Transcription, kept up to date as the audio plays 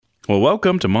Well,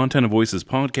 welcome to Montana Voices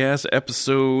Podcast,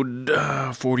 episode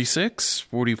 46,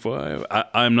 45.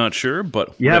 I'm not sure,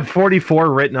 but... You have 44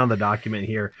 written on the document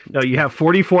here. No, you have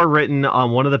 44 written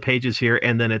on one of the pages here,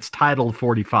 and then it's titled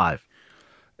 45.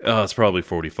 It's probably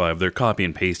 45. They're copy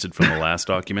and pasted from the last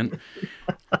document.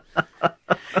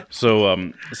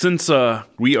 So, since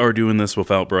we are doing this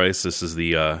without Bryce, this is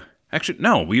the... Actually,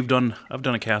 no, I've done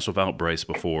a cast without Bryce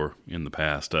before in the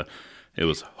past. It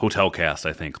was Hotel Cast,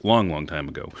 I think, long time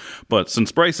ago. But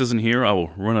since Bryce isn't here, I will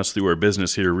run us through our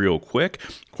business here real quick.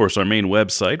 Of course, our main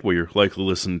website, where you're likely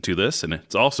listening to this, and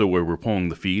it's also where we're pulling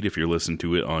the feed if you're listening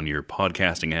to it on your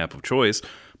podcasting app of choice,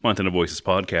 Montana Voices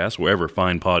Podcast, wherever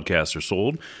fine podcasts are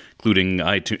sold, including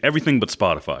iTunes, everything but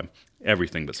Spotify.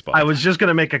 Everything but Spotify. I was just going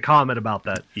to make a comment about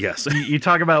that. Yes. You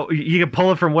talk about, you can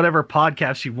pull it from whatever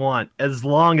podcast you want, as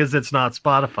long as it's not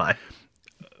Spotify.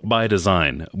 By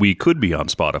design, we could be on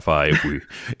Spotify if we.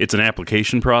 It's an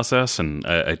application process, and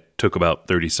I took about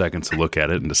 30 seconds to look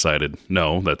at it and decided,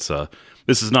 no,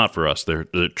 this is not for us. They're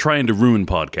trying to ruin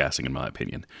podcasting, in my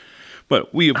opinion.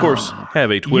 But we, of course, have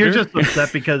a Twitter. You're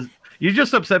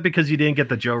just upset because you didn't get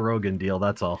the Joe Rogan deal.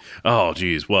 That's all. Oh,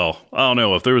 geez. Well, I don't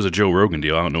know if there was a Joe Rogan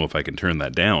deal. I don't know if I can turn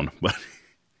that down. But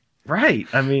right.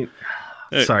 I mean.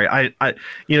 Sorry, I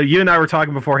you and I were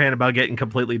talking beforehand about getting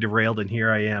completely derailed, and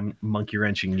here I am monkey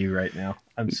wrenching you right now.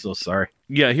 I'm so sorry.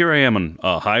 Yeah, here I am on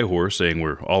a high horse saying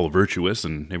we're all virtuous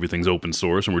and everything's open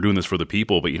source and we're doing this for the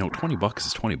people, but $20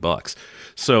 is $20.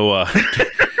 So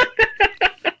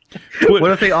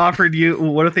what if they offered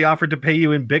to pay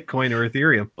you in Bitcoin or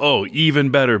Ethereum? Oh, even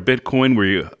better, Bitcoin, where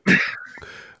you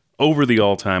over the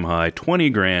all-time high,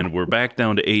 20 grand. We're back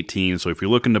down to 18. So if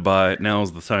you're looking to buy,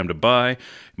 now's the time to buy.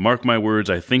 Mark my words,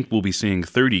 I think we'll be seeing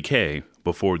 30K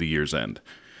before the year's end.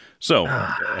 So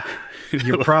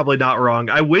you're probably not wrong.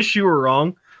 I wish you were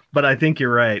wrong, but I think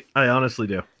you're right. I honestly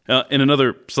do. In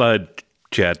another side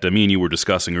chat, me and you were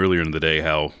discussing earlier in the day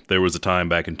how there was a time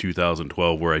back in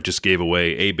 2012 where I just gave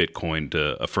away a Bitcoin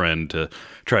to a friend to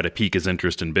try to pique his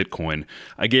interest in Bitcoin.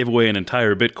 I gave away an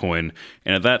entire Bitcoin,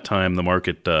 and at that time the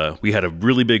market, we had a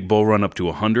really big bull run up to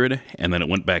 100, and then it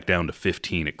went back down to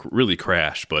 15. It really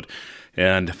crashed,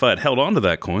 and if I had held on to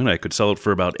that coin, I could sell it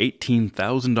for about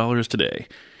 $18,000 today.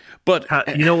 But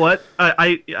you know what?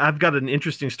 I've got an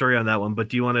interesting story on that one, but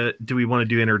do we want to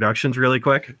do introductions really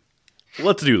quick?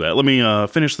 Let's do that. Let me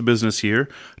finish the business here.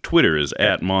 Twitter is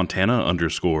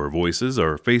 @Montana_Voices.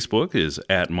 Our Facebook is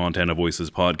 @Montana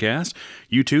Voices Podcast.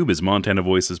 YouTube is Montana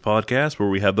Voices Podcast, where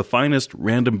we have the finest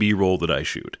random B-roll that I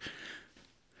shoot.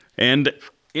 And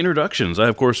introductions. I,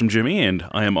 of course, am Jimmy, and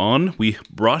I am on. We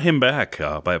brought him back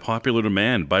by popular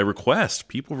demand, by request.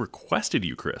 People requested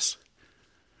you, Chris.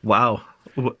 Wow.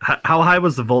 How high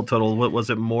was the volt total? Was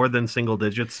it more than single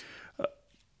digits?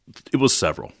 It was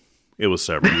several. We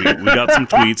got some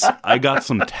tweets. I got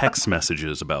some text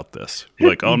messages about this,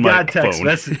 like on my phone.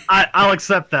 I'll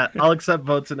accept that. I'll accept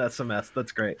votes in SMS.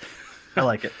 That's great. I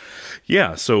like it.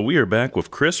 Yeah, so we are back with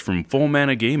Chris from Full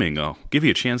Mana Gaming. I'll give you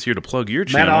a chance here to plug your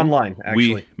channel. Mana Online,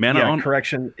 actually.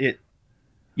 Correction.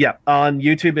 On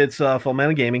YouTube it's Full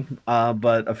Mana Gaming,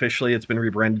 but officially it's been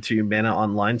rebranded to Mana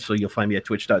Online. So you'll find me at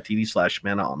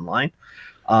twitch.tv/Mana Online.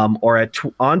 Or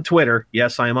on Twitter.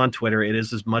 Yes, I am on Twitter. It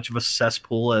is as much of a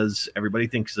cesspool as everybody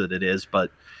thinks that it is, but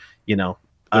I'm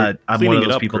one of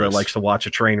those people that likes to watch a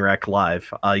train wreck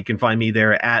live. You can find me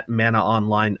there at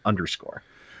ManaOnline_.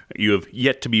 You have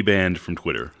yet to be banned from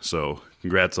Twitter, so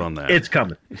congrats on that. It's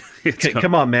coming.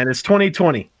 Come on, man. It's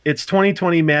 2020. It's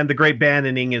 2020, man. The great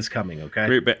banning is coming.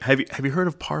 Okay. Have you heard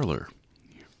of Parler?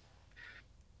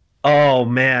 Oh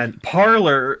man,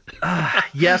 Parler.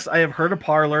 Yes, I have heard of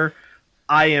Parler.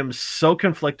 I am so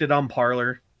conflicted on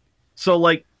Parler. So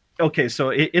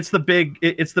it's the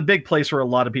big place where a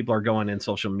lot of people are going in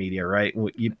social media, right?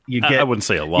 You get, I wouldn't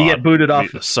say a lot. You get booted off.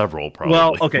 Several, probably.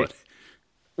 Well, okay. But.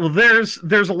 Well,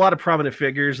 there's a lot of prominent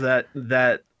figures that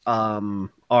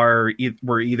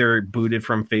were either booted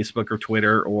from Facebook or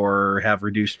Twitter or have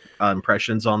reduced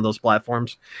impressions on those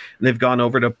platforms, and they've gone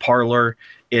over to Parler.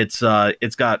 It's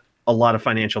got a lot of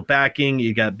financial backing.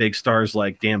 You got big stars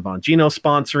like Dan Bongino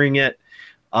sponsoring it.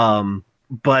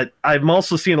 But I'm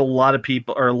also seeing a lot of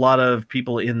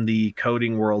people in the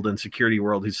coding world and security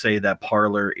world who say that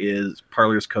Parler's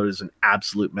code is an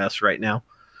absolute mess right now.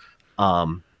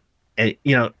 And,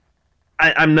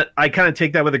 I kind of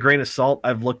take that with a grain of salt.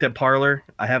 I've looked at Parler.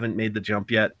 I haven't made the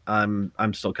jump yet. I'm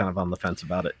still kind of on the fence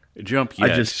about it.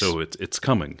 So it's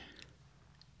coming.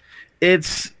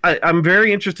 I'm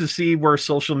very interested to see where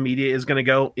social media is going to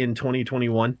go in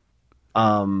 2021.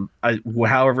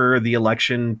 However the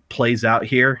election plays out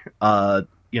here,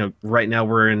 right now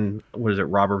we're in, what is it?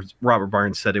 Robert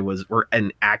Barnes said we're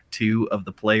in Act 2 of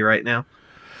the play right now.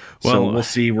 So we'll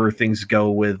see where things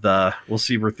go with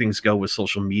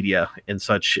social media and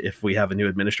such if we have a new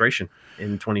administration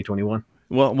in 2021.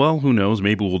 Well, who knows?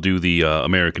 Maybe we'll do the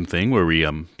American thing where we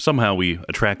somehow we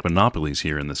attract monopolies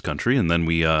here in this country, and then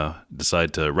we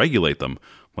decide to regulate them,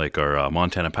 like our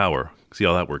Montana Power. See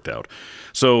how that worked out.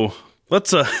 So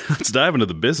let's dive into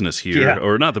the business here,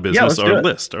 or not the business, our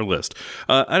list.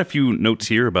 I had a few notes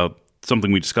here about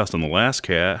something we discussed on the last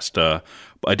cast. I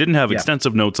didn't have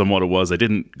extensive notes on what it was. I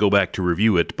didn't go back to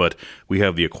review it, but we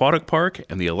have the aquatic park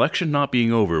and the election not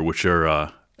being over, which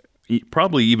are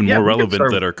probably even more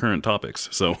relevant than our current topics.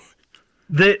 So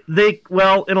they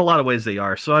well, in a lot of ways they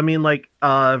are. So I mean, like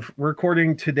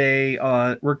recording today,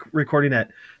 we're recording at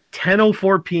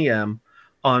 10:04 p.m.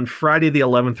 on Friday the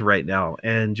 11th right now,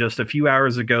 and just a few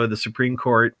hours ago, the Supreme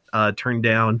Court turned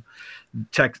down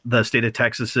the state of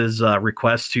Texas's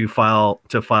request to file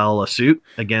a suit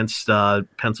against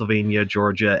Pennsylvania,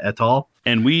 Georgia et al.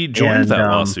 And we joined that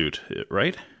lawsuit,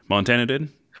 right? Montana did.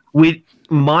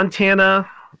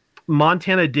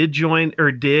 Montana did join,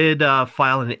 or did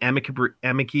file an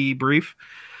amici brief,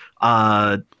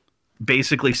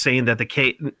 basically saying that the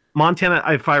case Montana.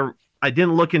 I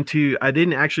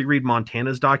didn't actually read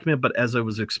Montana's document, but as it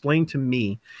was explained to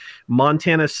me,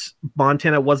 Montana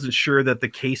wasn't sure that the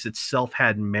case itself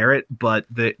had merit, but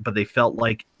they felt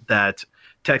like that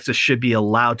Texas should be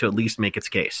allowed to at least make its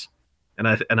case, and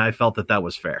I felt that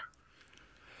was fair.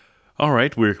 All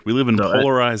right, we live in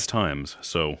polarized times,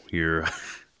 so you're.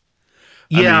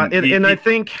 I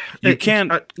think you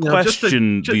can't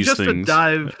question these things. To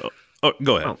dive.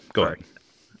 Go ahead. Go ahead.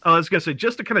 I was going to say,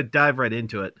 just to kind of dive right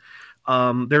into it.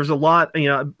 There's a lot,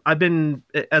 I've been,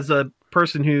 as a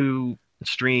person who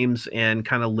streams and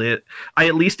kind of I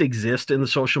at least exist in the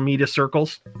social media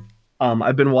circles.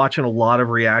 I've been watching a lot of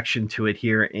reaction to it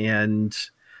here. And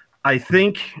I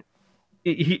think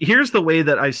here's the way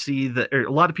that I see that a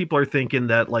lot of people are thinking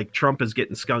that like Trump is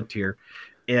getting skunked here.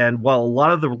 And while a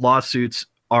lot of the lawsuits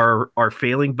are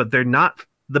failing, but they're not,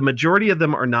 the majority of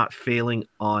them are not failing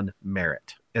on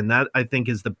merit. And that I think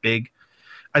is the big,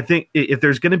 I think if there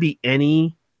is going to be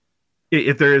any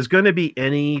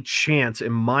chance,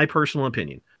 in my personal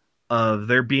opinion, of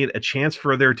there being a chance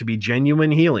for there to be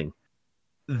genuine healing,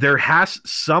 there has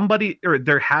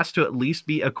to at least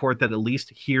be a court that at least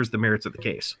hears the merits of the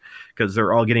case, because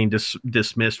they're all getting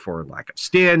dismissed for lack of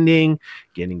standing,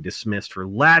 getting dismissed for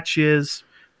laches.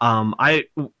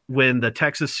 When the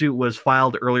Texas suit was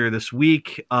filed earlier this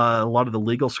week, a lot of the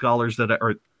legal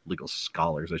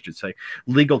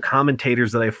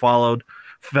commentators that I followed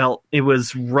felt it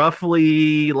was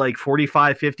roughly like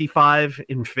 45-55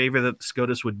 in favor that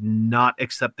SCOTUS would not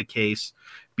accept the case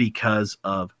because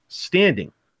of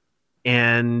standing.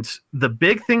 And the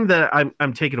big thing that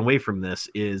I'm taking away from this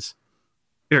is,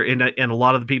 and a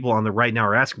lot of the people on the right now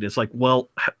are asking, it's like,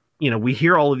 well, we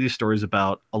hear all of these stories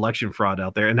about election fraud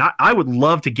out there, and I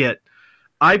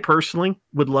personally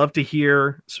would love to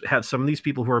have some of these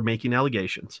people who are making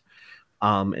allegations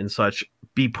and such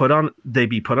be put on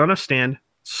a stand,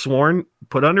 sworn,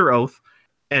 put under oath,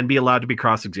 and be allowed to be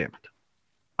cross-examined.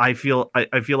 I feel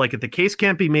like if the case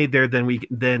can't be made there,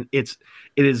 then it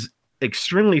is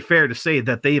extremely fair to say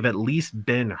that they've at least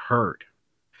been heard.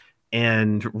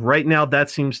 And right now, that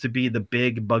seems to be the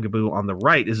big bugaboo on the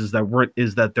right is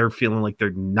that they're feeling like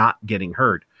they're not getting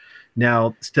heard.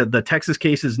 Now, the Texas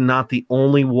case is not the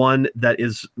only one that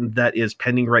is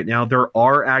pending right now. There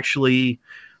are actually,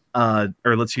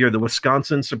 the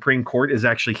Wisconsin Supreme Court is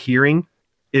actually hearing.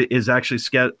 It is actually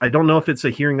I don't know if it's a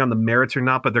hearing on the merits or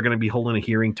not, but they're going to be holding a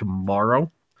hearing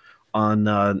tomorrow on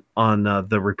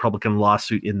the Republican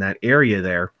lawsuit in that area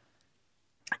there,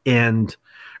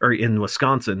 or in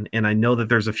Wisconsin. And I know that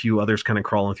there's a few others kind of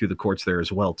crawling through the courts there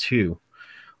as well too.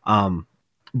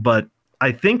 But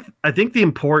I think I really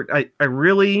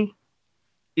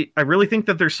think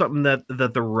that there's something that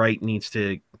the right needs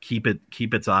to keep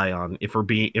its eye on if we're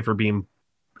being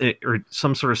or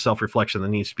some sort of self-reflection that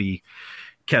needs to be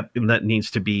kept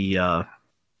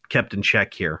in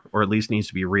check here, or at least needs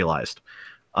to be realized.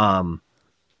 Do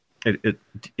you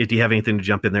have anything to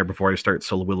jump in there before I start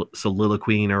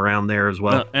soliloquying around there as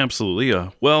well?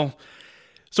 Absolutely. Well,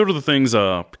 sort of the things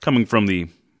coming from the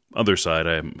other side,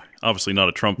 I'm obviously not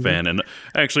a Trump fan, and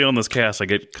actually on this cast, I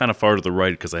get kind of far to the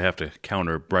right because I have to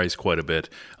counter Bryce quite a bit.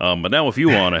 But now with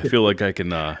you on, I feel like I can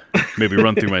maybe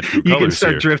run through my true you colors can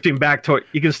start here.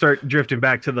 You can start drifting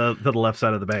back to the left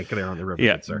side of the bank there on the river.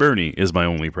 Yeah, Bernie is my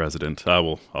only president.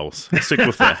 I'll stick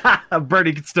with that.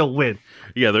 Bernie can still win.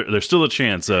 Yeah, there's still a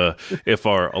chance if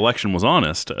our election was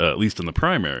honest, at least in the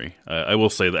primary. I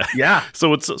will say that. Yeah.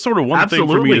 So it's sort of one thing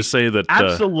for me to say that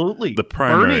absolutely the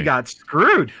primary Bernie got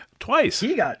screwed twice.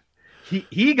 He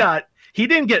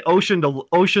didn't get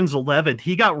Ocean's 11.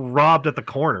 He got robbed at the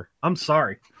corner. I'm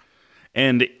sorry.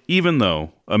 And even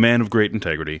though a man of great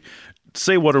integrity,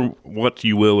 say what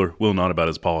you will or will not about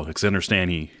his politics, I understand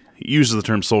he uses the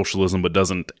term socialism but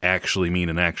doesn't actually mean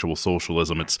an actual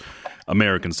socialism. It's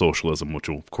American socialism, which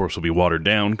of course will be watered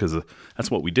down because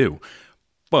that's what we do.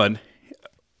 But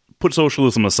put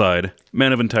socialism aside,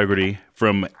 man of integrity,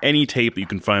 from any tape that you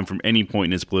can find from any point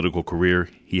in his political career,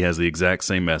 he has the exact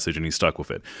same message and he's stuck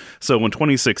with it. So in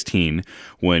 2016,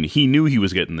 when he knew he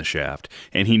was getting the shaft,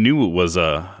 and he knew it was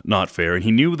not fair, and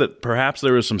he knew that perhaps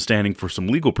there was some standing for some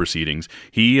legal proceedings,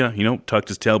 he tucked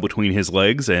his tail between his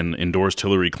legs and endorsed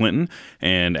Hillary Clinton,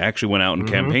 and actually went out and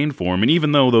campaigned for him. And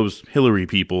even though those Hillary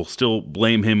people still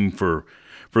blame him for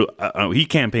he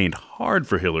campaigned hard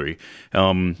for Hillary.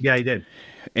 Yeah, he did.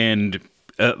 And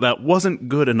that wasn't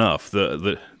good enough.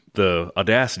 The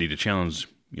audacity to challenge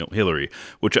Hillary,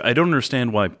 which I don't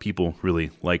understand why people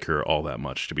really like her all that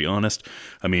much, to be honest.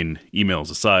 I mean,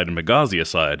 emails aside and Benghazi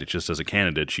aside, just as a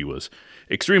candidate, she was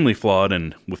extremely flawed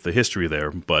and with the history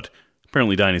there, but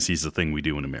apparently dynasty is the thing we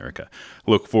do in America.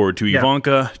 Look forward to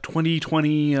Ivanka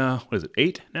 2020, what is it,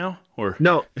 8 now? Or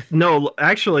No,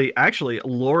 actually,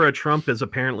 Laura Trump is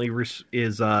apparently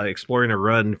exploring a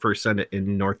run for Senate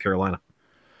in North Carolina.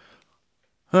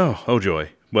 Oh joy.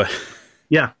 But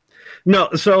yeah. No,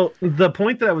 so the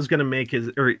point that I was going to make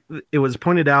is, or it was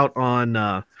pointed out on,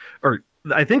 or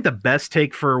I think the best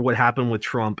take for what happened with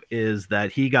Trump is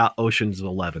that he got Ocean's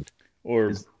 11.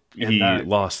 He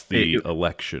lost the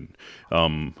election.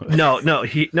 No,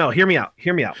 hear me out.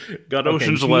 Got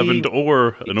Ocean's 11,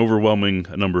 or an overwhelming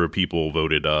number of people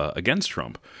voted against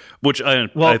Trump, which I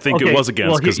think it was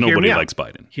against because nobody likes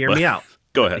Biden. Hear me out.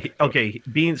 Go ahead. Okay,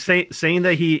 saying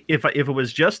that if it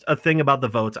was just a thing about the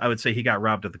votes, I would say he got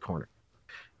robbed at the corner.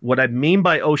 What I mean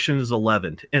by Ocean's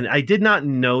 11, and I did not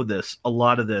know this, a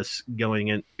lot of this going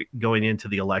into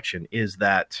the election, is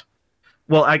that,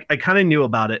 well, I kind of knew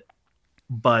about it,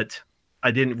 but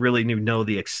I didn't really know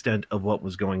the extent of what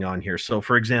was going on here. So,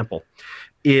 for example,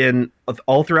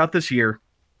 all throughout this year,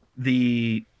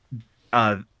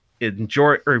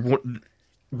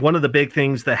 one of the big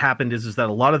things that happened is that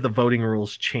a lot of the voting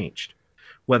rules changed,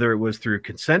 whether it was through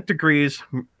consent decrees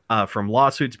from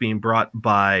lawsuits being brought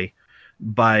by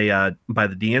the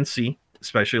DNC,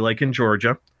 especially like in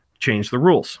Georgia, changed the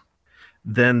rules.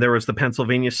 Then there was the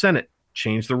Pennsylvania Senate,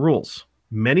 changed the rules.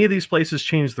 Many of these places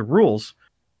changed the rules,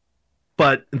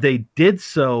 but they did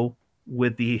so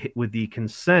with the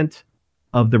consent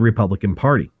of the Republican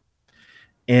Party.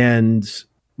 And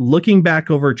looking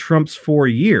back over Trump's 4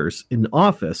 years in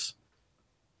office,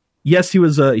 yes, he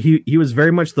was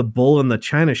very much the bull in the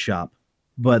china shop,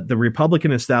 but the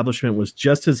Republican establishment was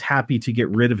just as happy to get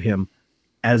rid of him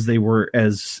as they were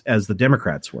as the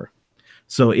Democrats were.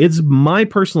 So it's my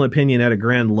personal opinion at a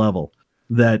grand level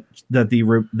that the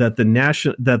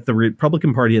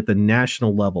Republican Party at the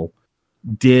national level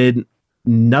did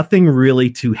nothing really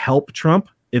to help Trump.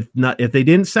 If they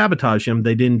didn't sabotage him,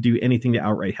 they didn't do anything to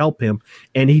outright help him,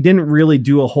 and he didn't really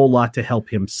do a whole lot to help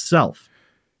himself.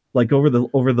 Like over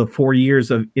the 4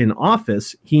 years in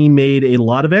office, he made a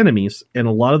lot of enemies, and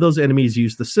a lot of those enemies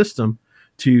used the system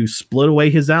to split away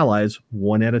his allies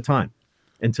one at a time,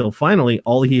 until finally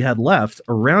all he had left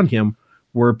around him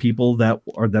were people that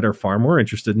are far more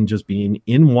interested in just being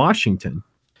in Washington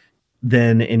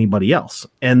than anybody else.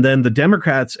 And then the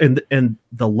Democrats, and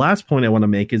the last point I want to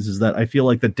make is that I feel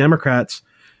like the Democrats,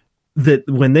 that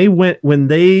when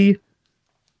they,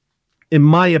 in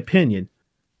my opinion,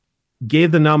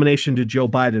 gave the nomination to Joe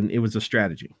Biden, it was a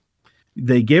strategy.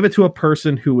 They gave it to a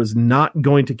person who was not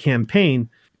going to campaign,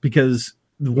 because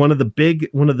one of the big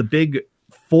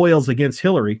foils against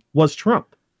Hillary was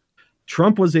Trump.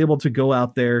 Trump was able to go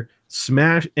out there,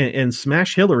 smash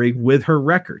Hillary with her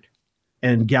record,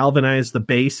 and galvanize the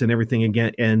base and everything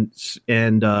again, and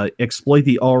exploit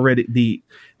the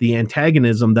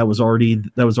antagonism that was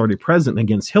already present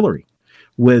against Hillary.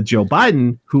 With Joe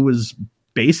Biden, who was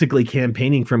basically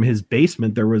campaigning from his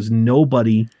basement, there was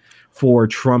nobody for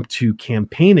Trump to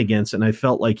campaign against, and I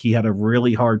felt like he had a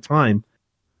really hard time,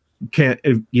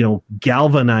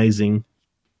 galvanizing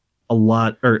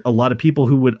a lot of people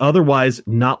who would otherwise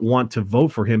not want to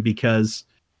vote for him because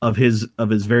of his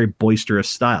very boisterous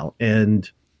style. And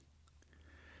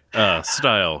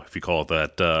style, if you call it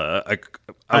that.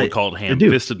 I would call it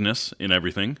ham-fistedness in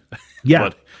everything. Yeah.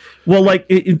 But, well, like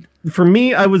for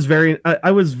me, I was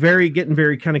very getting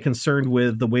very kind of concerned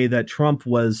with the way that Trump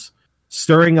was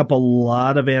stirring up a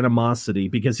lot of animosity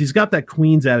because he's got that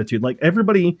Queen's attitude. Like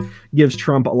everybody gives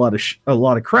Trump a lot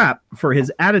of crap for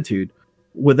his attitude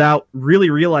without really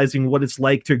realizing what it's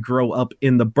like to grow up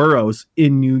in the boroughs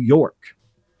in New York.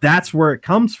 That's where it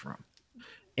comes from.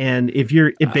 And if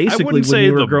you're basically I wouldn't when say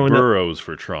you were the growing boroughs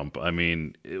for Trump. I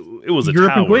mean, it was a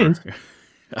Europe tower. and Queens.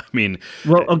 I mean,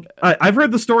 well, I've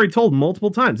heard the story told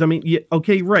multiple times. I mean,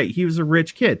 okay, right. He was a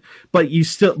rich kid, but he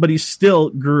still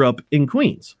grew up in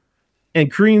Queens,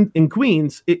 and in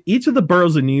Queens, each of the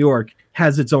boroughs in New York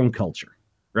has its own culture,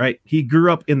 right? He grew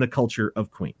up in the culture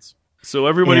of Queens. So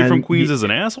everybody from Queens is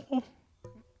an asshole?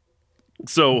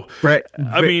 So, right.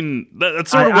 I mean, that's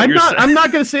sort of what saying. I'm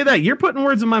not going to say that. You're putting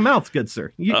words in my mouth, good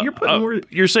sir. You're putting words.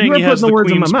 You're saying he has the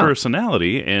Queen's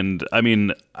personality, and I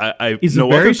mean, I he's know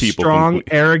a very other people strong,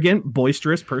 arrogant,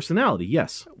 boisterous personality.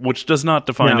 Yes, which does not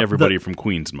define everybody from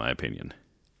Queens, in my opinion.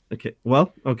 Okay.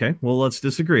 Well, let's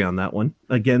disagree on that one.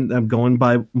 Again, I'm going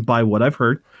by what I've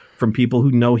heard from people who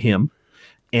know him.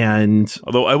 And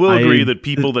although I will agree that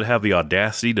people that have the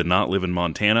audacity to not live in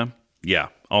Montana, yeah,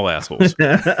 all assholes.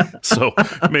 So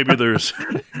maybe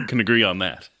can agree on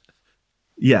that.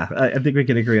 Yeah, I think we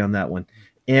can agree on that one.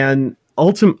 And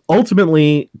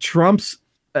ultimately, Trump's.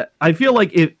 I feel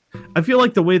like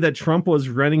the way that Trump was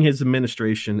running his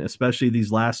administration, especially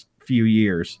these last few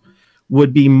years,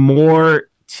 would be more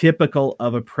typical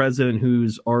of a president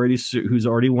who's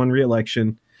already won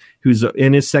re-election, who's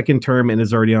in his second term and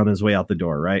is already on his way out the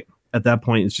door. Right at that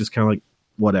point, it's just kind of like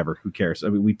whatever. Who cares? I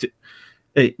mean,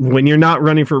 when you're not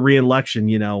running for re-election,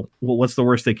 what's the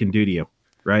worst they can do to you,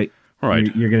 right?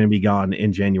 Right. You're going to be gone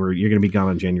in January. You're going to be gone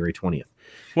on January 20th.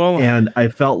 Well, and I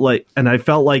felt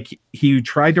like he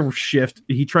tried to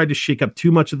shake up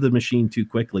too much of the machine too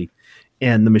quickly,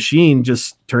 and the machine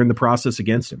just turned the process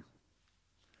against him.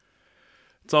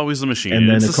 It's always the machine. And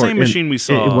it's the same machine we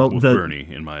saw with Bernie,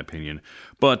 in my opinion.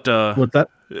 But what's that?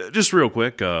 Just real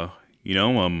quick, yeah.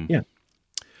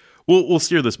 We'll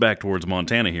steer this back towards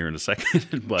Montana here in a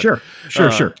second. But, Sure.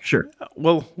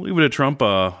 Well, leave it to Trump.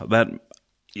 That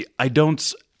I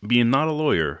don't, being not a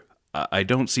lawyer, I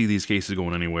don't see these cases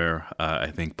going anywhere.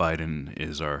 I think Biden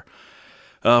is our,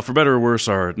 for better or worse,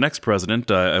 our next president.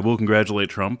 I will congratulate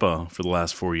Trump for the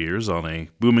last 4 years on a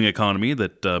booming economy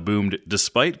that boomed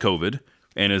despite COVID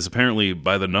and is apparently,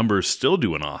 by the numbers, still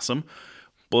doing awesome.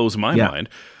 Blows my mind.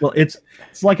 Well, it's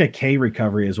like a K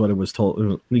recovery is what it was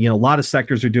told. A lot of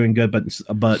sectors are doing good,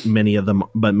 but many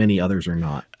others are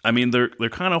not. I mean, they're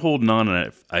kind of holding on,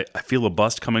 and I feel a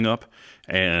bust coming up.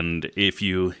 And if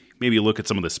you maybe look at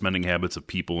some of the spending habits of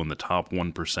people in the top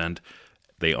 1%,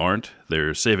 they aren't.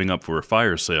 They're saving up for a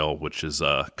fire sale, which is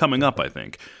coming up, I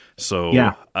think. So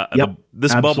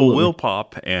this bubble will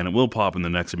pop, and it will pop in the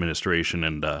next administration.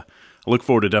 And I look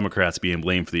forward to Democrats being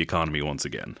blamed for the economy once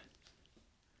again.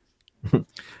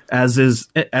 As is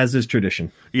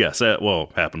tradition. Yes,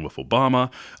 happened with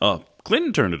Obama.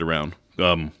 Clinton turned it around.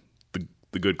 The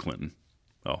good Clinton.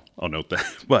 Oh, I'll note that.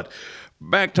 But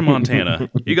back to Montana.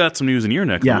 You got some news in your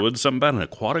neck of the woods. Something about an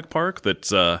aquatic park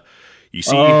that's you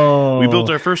see. We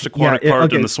built our first aquatic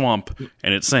park in the swamp,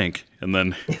 and it sank. And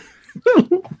then,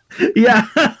 yeah.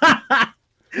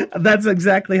 That's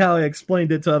exactly how I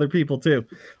explained it to other people too.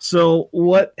 So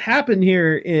what happened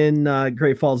here in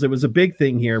Great Falls? It was a big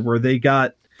thing here where they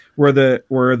got where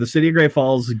the city of Great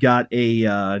Falls got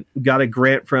a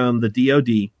grant from the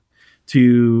DoD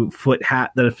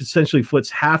that essentially foots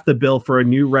half the bill for a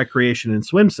new recreation and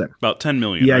swim center. About $10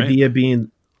 million. The idea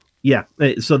being,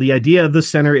 so the idea of the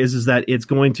center is that it's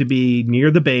going to be near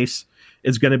the base.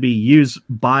 It's going to be used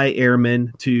by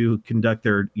airmen to conduct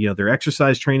their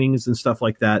exercise trainings and stuff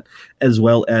like that, as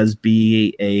well as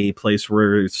be a place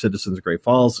where citizens of Great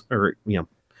Falls or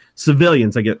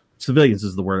civilians. Civilians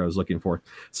is the word I was looking for.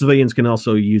 Civilians can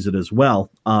also use it as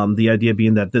well. The idea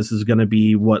being that this is going to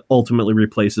be what ultimately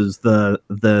replaces the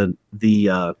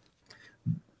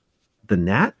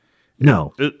NAT.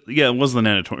 No, it was the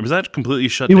natatorium. Was that completely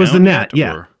shut down? It was the NAT.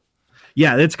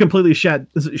 Yeah, it's completely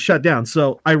shut down.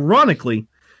 So ironically,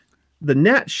 the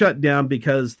NAT shut down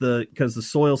because the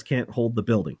soils can't hold the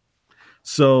building.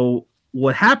 So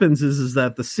what happens is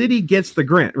that the city gets the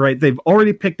grant, right? They've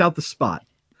already picked out the spot.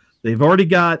 They've already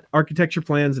got architecture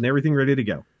plans and everything ready to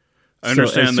go. I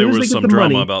understand there was some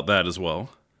drama about that as well.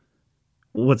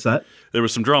 What's that? There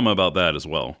was some drama about that as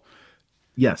well.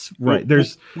 Yes, right.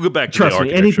 There's we'll go back to trust the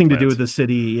me. Anything plans. to do with the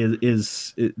city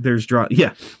is there's draw.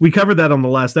 Yeah, we covered that on the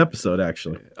last episode,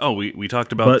 actually. Oh, we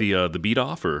talked about the beat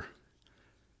off, or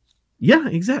yeah,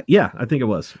 exactly. Yeah, I think it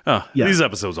was. Oh, yeah. These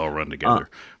episodes all run together,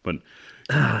 but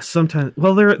sometimes,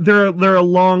 well, they're a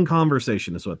long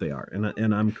conversation, is what they are,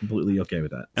 and I'm completely okay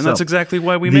with that. And that's exactly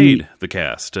why we made the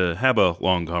cast, to have a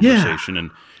long conversation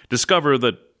and discover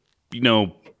that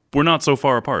we're not so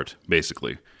far apart,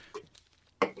 basically.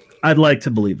 I'd like to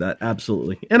believe that,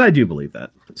 absolutely, and I do believe that.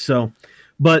 So,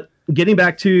 but getting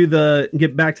back to the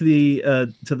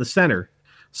center.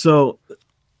 So,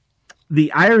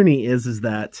 the irony is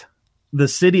that the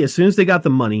city, as soon as they got the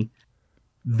money,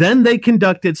 then they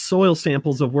conducted soil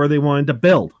samples of where they wanted to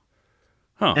build,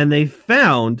 and they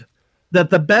found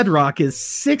that the bedrock is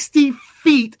 60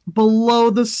 feet below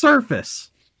the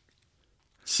surface.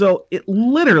 So, it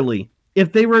literally,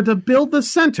 if they were to build the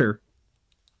center,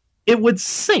 it would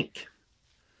sink.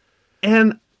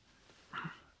 And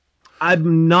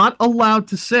I'm not allowed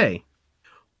to say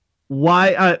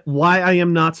why I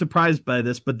am not surprised by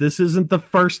this, but this isn't the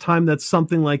first time that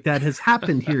something like that has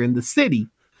happened here in the city.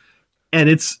 And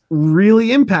it's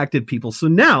really impacted people. So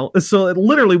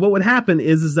literally what would happen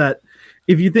is that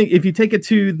if you take it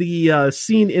to the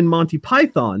scene in Monty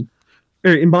Python,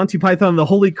 the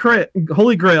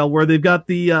Holy Grail, where they've got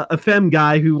the FM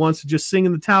guy who wants to just sing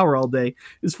in the tower all day.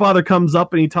 His father comes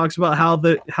up and he talks about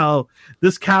how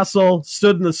this castle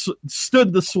stood in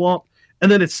the swamp,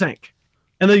 and then it sank.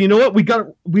 And then, you know what?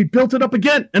 We built it up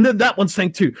again, and then that one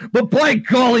sank too. But by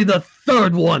golly, the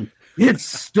third one, it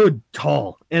stood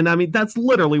tall. And I mean, that's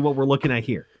literally what we're looking at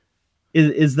here.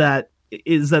 Is that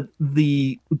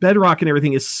the bedrock and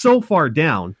everything is so far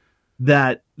down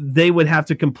that they would have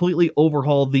to completely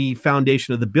overhaul the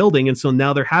foundation of the building. And so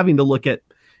now they're having to look at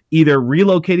either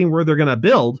relocating where they're going to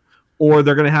build, or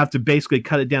they're going to have to basically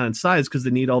cut it down in size because they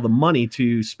need all the money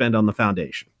to spend on the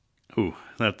foundation. Ooh,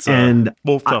 that's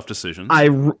both tough decisions.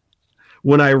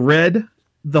 When I read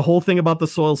the whole thing about the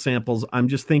soil samples, I'm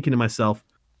just thinking to myself,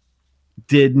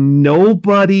 did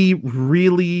nobody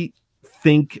really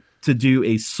think to do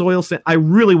a soil sample? I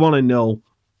really want to know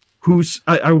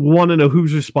I want to know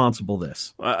who's responsible for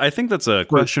this. I think that's a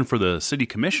question for the city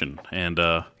commission, and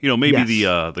maybe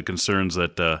the concerns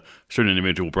that a certain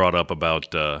individual brought up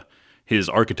about his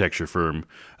architecture firm,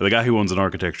 the guy who owns an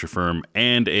architecture firm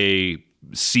and a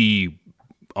C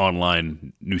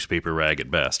online newspaper rag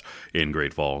at best in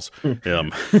Great Falls, who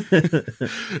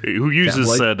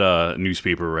uses said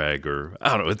newspaper rag, or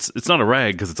I don't know, it's not a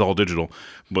rag because it's all digital,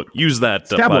 but use that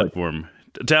platform.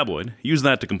 Tabloid, use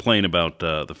that to complain about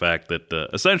the fact that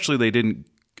essentially they didn't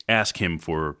ask him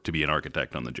to be an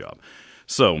architect on the job.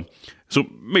 So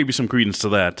maybe some credence to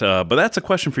that. But that's a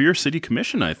question for your city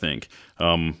commission, I think.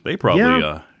 They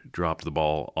probably dropped the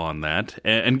ball on that.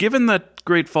 And given that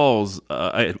Great Falls,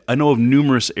 I know of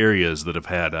numerous areas that have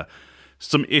had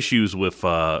some issues with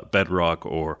bedrock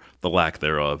or the lack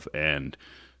thereof, and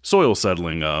soil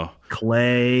settling.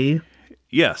 Clay.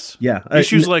 Yes. Yeah.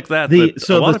 Issues like that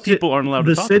a lot of people aren't allowed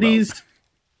to talk about.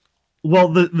 Well,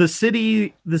 the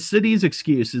city's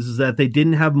excuse is that they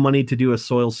didn't have money to do a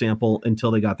soil sample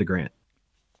until they got the grant.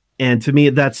 And to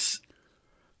me,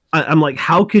 I'm like,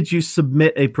 how could you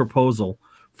submit a proposal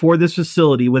for this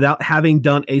facility without having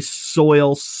done a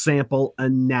soil sample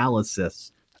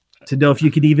analysis to know if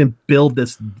you could even build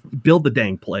the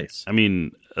dang place? I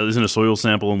mean, isn't a soil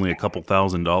sample only a couple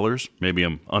 $1,000s? Maybe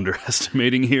I'm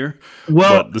underestimating here.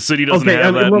 Well, but the city doesn't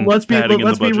have that. Well, let's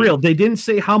be real. They didn't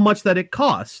say how much that it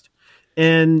cost,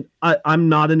 and I'm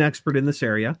not an expert in this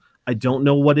area. I don't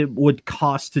know what it would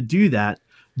cost to do that,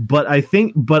 but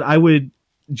I would,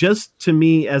 just to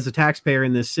me as a taxpayer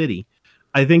in this city,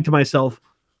 I think to myself,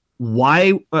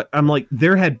 why? I'm like,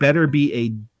 there had better be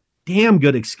a damn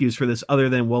good excuse for this other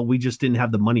than, well, we just didn't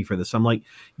have the money for this. I'm like,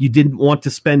 you didn't want to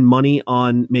spend money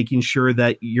on making sure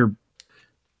that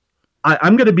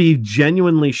I'm going to be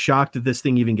genuinely shocked if this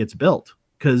thing even gets built.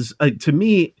 Because to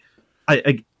me,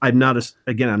 I'm not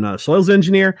a soils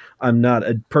engineer. I'm not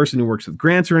a person who works with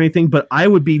grants or anything, but I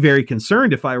would be very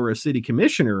concerned if I were a city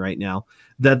commissioner right now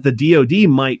that the DOD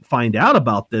might find out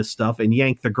about this stuff and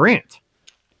yank the grant.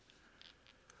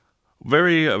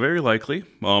 Very, very likely.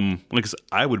 Like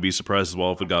I would be surprised as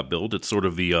well if it got built. It's sort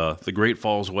of the Great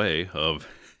Falls way of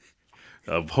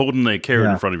holding a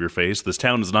carrot in front of your face. This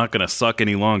town is not going to suck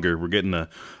any longer. We're getting a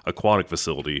aquatic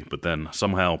facility, but then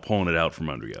somehow pulling it out from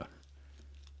under you.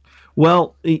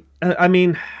 Well, I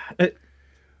mean,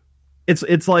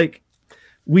 it's like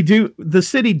the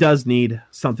city does need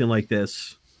something like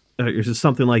this, or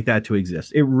something like that to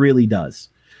exist. It really does.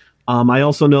 I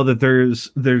also know that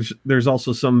there's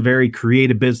also some very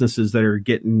creative businesses that are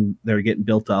getting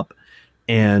built up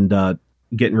and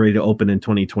getting ready to open in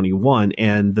 2021,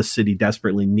 and the city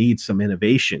desperately needs some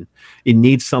innovation. It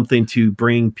needs something to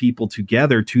bring people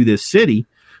together to this city,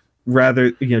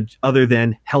 rather other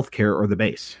than healthcare or the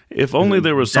base. If only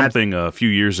there was something a few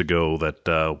years ago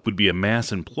that would be a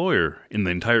mass employer in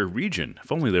the entire region.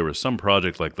 If only there was some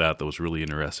project like that was really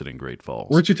interested in Great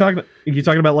Falls. Weren't you talking about? Are you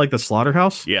talking about like the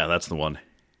slaughterhouse? Yeah, that's the one.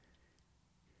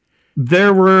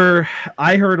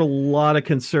 I heard a lot of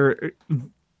concern.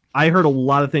 I heard a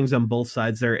lot of things on both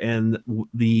sides there, and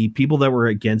the people that were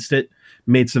against it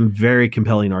made some very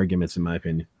compelling arguments, in my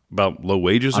opinion. About low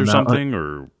wages or something,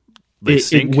 or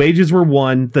wages were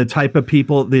one, the type of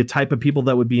people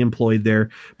that would be employed there,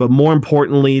 but more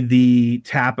importantly, the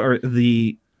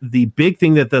big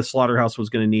thing that the slaughterhouse was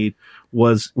going to need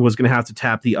was going to have to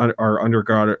tap our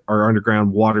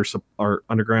underground water, our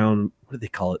underground, what do they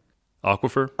call it?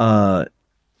 Aquifer.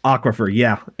 Aquifer,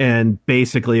 yeah, and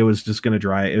basically it was just going to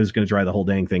dry. It was going to dry the whole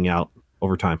dang thing out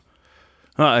over time.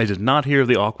 I did not hear of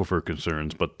the aquifer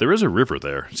concerns, but there is a river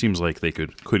there. It seems like they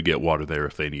could get water there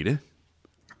if they need it.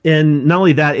 And not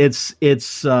only that, it's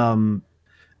a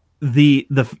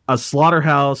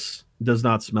slaughterhouse does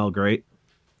not smell great.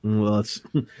 Well, let's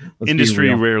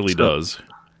industry rarely does.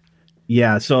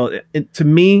 Yeah, so to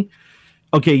me,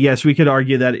 okay, yes, we could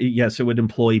argue that yes, it would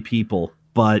employ people,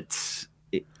 but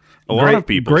a lot of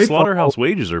people. Slaughterhouse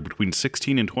wages are between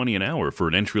 16 and 20 an hour for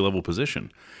an entry level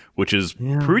position, which is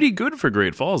pretty good for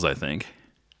Great Falls, I think.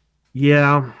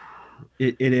 Yeah.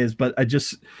 It is, but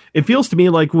it feels to me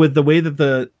like with the way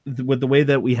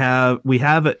that we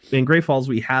have in Great Falls,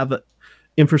 we have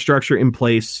infrastructure in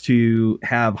place to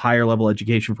have higher level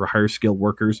education for higher skilled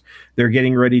workers. They're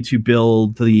getting ready to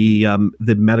build the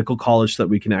medical college so that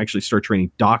we can actually start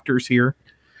training doctors here.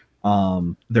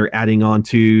 They're adding on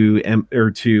to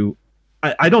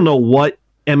I don't know what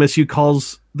MSU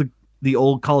calls the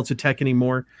old College of Tech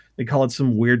anymore. They call it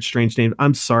some weird, strange name.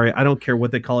 I'm sorry. I don't care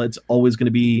what they call it. It's always going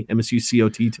to be MSU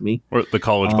COT to me. Or the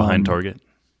college behind Target.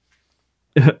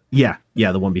 Yeah,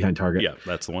 the one behind Target. Yeah,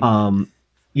 that's the one.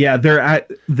 Yeah,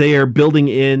 they are building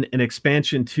in an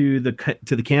expansion to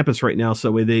the campus right now.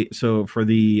 So for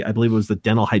the, I believe it was the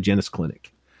dental hygienist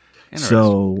clinic.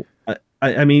 So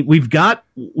I mean, we've got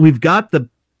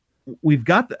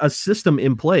a system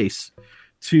in place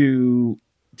to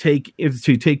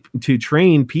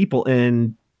train people,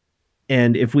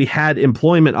 and if we had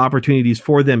employment opportunities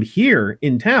for them here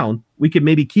in town, we could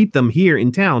maybe keep them here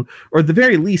in town, or at the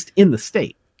very least in the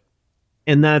state.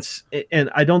 And I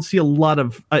don't see a lot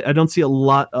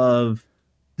of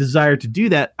desire to do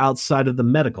that outside of the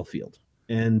medical field.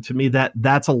 And to me,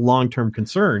 that's a long-term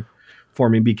concern for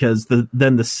me, because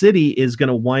then the city is going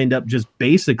to wind up just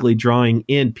basically drawing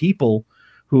in people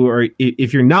who are,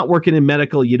 if you're not working in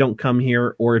medical, you don't come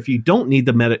here, or if you don't need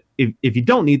if you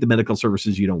don't need the medical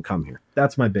services, you don't come here.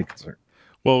 That's my big concern.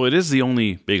 Well, it is the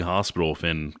only big hospital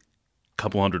within a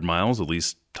couple hundred miles, at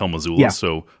least Tel Missoula. Yeah.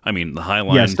 So, I mean, the High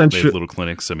Line, they have little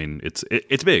clinics. I mean, it's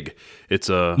big. It's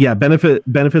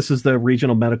Benefice is the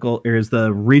regional medical, or is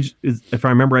the region? If I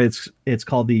remember right, it's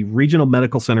called the Regional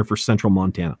Medical Center for Central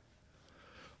Montana.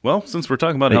 Well, since we're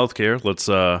talking about healthcare, let's,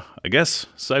 I guess,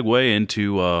 segue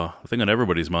into a thing on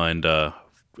everybody's mind. What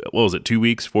was it, 2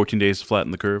 weeks, 14 days to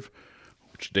flatten the curve?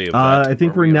 Which day of that? I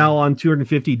think we're now on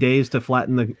 250 days to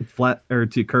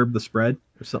to curb the spread,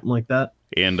 or something like that.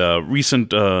 And recent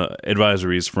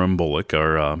advisories from Bullock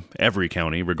are every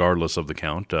county, regardless of the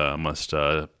count, must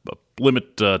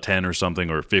limit 10 or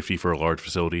something, or 50 for a large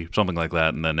facility, something like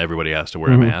that, and then everybody has to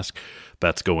wear a mask.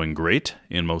 That's going great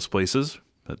in most places.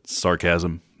 That's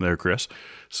sarcasm there, Chris.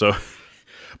 So,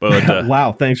 but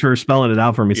wow, thanks for spelling it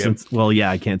out for me. Yeah.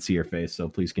 I can't see your face, so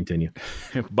please continue.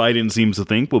 Biden seems to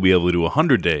think we'll be able to do a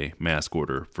 100-day mask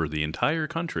order for the entire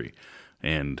country,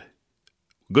 and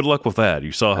good luck with that.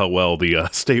 You saw how well the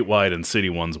statewide and city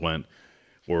ones went,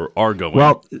 or are going.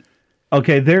 Well,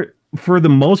 okay, they're, for the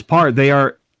most part, they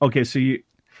are okay. So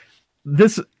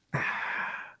this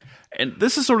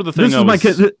is sort of the thing.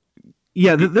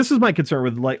 This is my concern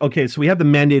with, like, okay, so we have the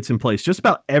mandates in place. Just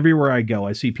about everywhere I go,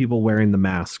 I see people wearing the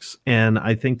masks. And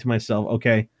I think to myself,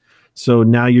 okay, so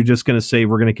now you're just going to say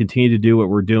we're going to continue to do what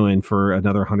we're doing for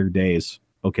another 100 days.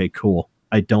 Okay, cool.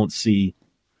 I don't see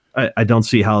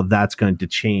how that's going to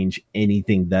change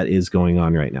anything that is going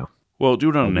on right now. Well, do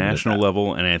it on a national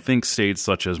level, and I think states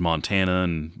such as Montana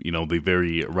and, the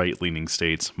very right-leaning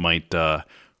states might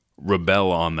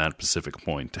rebel on that specific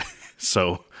point.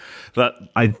 So that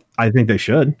I think they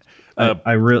should. I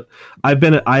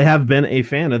have been a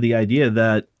fan of the idea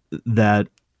that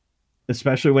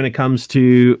especially when it comes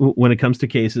to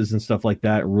cases and stuff like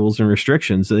that, rules and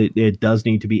restrictions. It does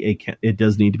need to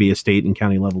be a state and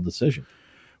county level decision.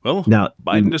 Well, now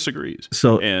Biden disagrees.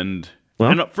 And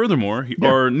furthermore,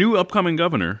 our new upcoming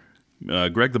governor,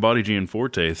 Greg the Body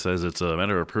Gianforte, says it's a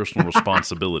matter of personal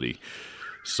responsibility.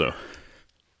 So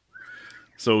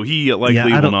he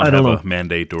likely will not have a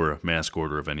mandate or a mask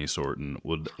order of any sort, and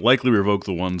would likely revoke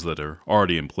the ones that are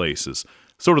already in place. Is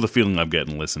sort of the feeling I'm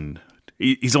getting.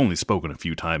 He's only spoken a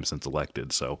few times since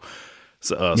elected, so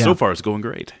far it's going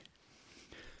great.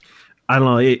 I don't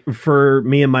know. For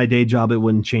me and my day job, it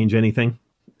wouldn't change anything.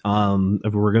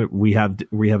 If we have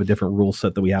a different rule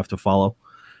set that we have to follow,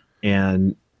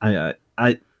 and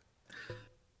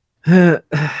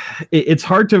it's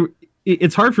hard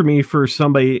for me, for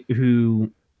somebody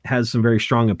who has some very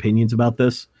strong opinions about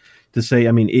this, to say,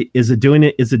 I mean, is it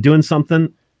doing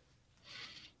something?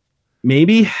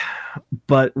 Maybe.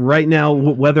 But right now,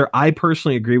 whether I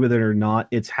personally agree with it or not,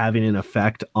 it's having an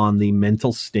effect on the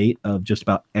mental state of just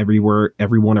about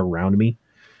everyone around me.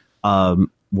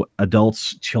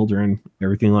 Adults, children,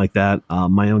 everything like that.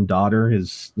 My own daughter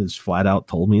has flat out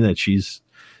told me that she's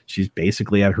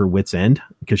basically at her wit's end,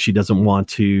 because she doesn't want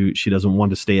to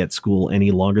stay at school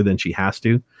any longer than she has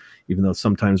to, even though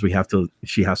sometimes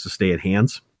she has to stay at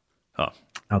hands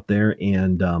out there.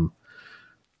 And,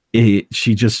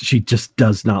 she just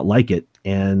does not like it,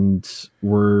 and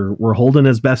we're holding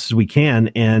as best as we can.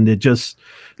 And it just,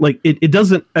 like, it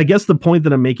doesn't, I guess the point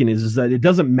that I'm making is that it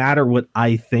doesn't matter what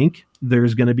I think.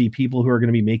 There's going to be people who are going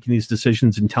to be making these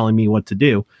decisions and telling me what to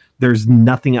do. There's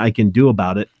nothing I can do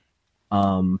about it.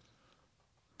 And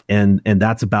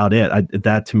that's about it.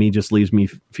 That to me just leaves me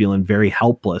feeling very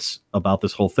helpless about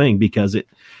this whole thing, because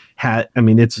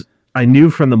I knew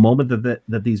from the moment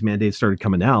that these mandates started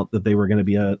coming out that they were going to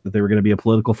be a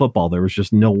political football. There was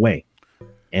just no way.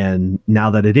 And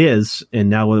now that it is, and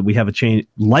now that we have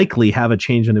likely have a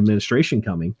change in administration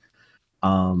coming,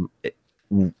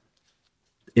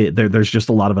 there's just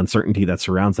a lot of uncertainty that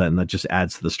surrounds that, and that just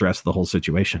adds to the stress of the whole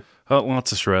situation.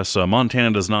 Lots of stress.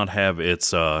 Montana does not have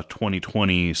its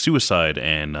 2020 suicide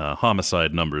and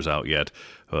homicide numbers out yet,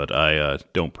 but I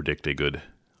don't predict a good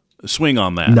swing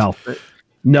on that.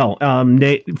 No,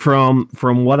 Nate, from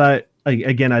what I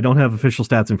don't have official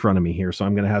stats in front of me here, so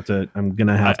I'm gonna have to. I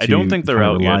don't think they're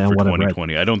out yet for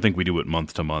 2020. I don't think we do it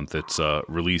month to month. It's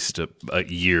released a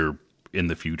year in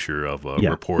the future of a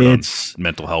report on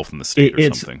mental health in the state or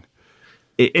something.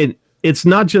 It's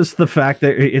not just the fact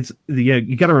that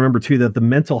you got to remember too that the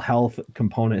mental health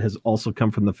component has also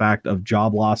come from the fact of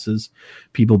job losses,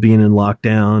 people being in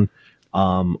lockdown,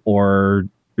 or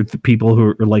the people who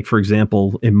are, like, for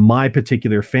example, in my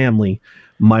particular family,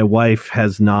 my wife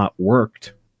has not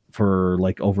worked for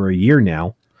like over a year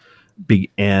now.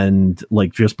 And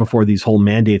like just before these whole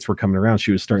mandates were coming around,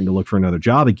 she was starting to look for another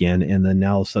job again. And then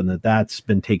now all of a sudden that's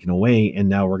been taken away. And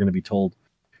now we're going to be told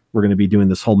we're going to be doing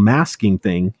this whole masking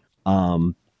thing.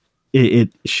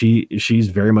 She's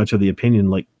very much of the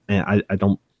opinion, like, I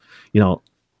don't,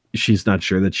 she's not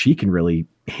sure that she can really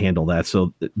handle that.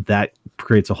 So that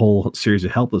creates a whole series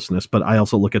of helplessness. But I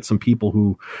also look at some people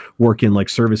who work in like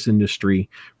service industry,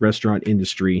 restaurant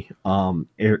industry,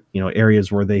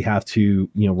 areas where they have to,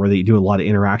 where they do a lot of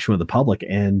interaction with the public,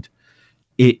 and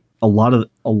a lot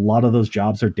of those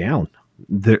jobs are down,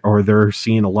 they're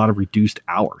seeing a lot of reduced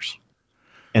hours,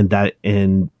 whether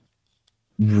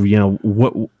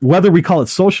we call it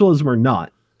socialism or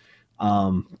not.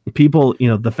 People,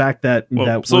 the fact that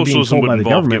socialism would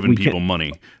involve giving people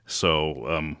money,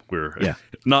 so we're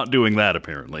not doing that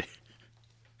apparently.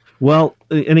 Well,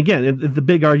 and again, the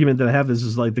big argument that I have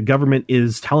is like the government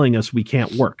is telling us we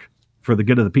can't work for the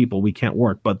good of the people. We can't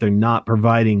work, but they're not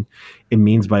providing a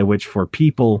means by which for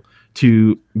people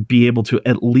to be able to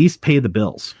at least pay the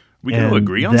bills. We can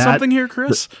agree on something here,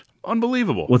 Chris.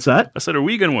 Unbelievable. What's that? I said, are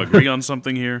we going to agree on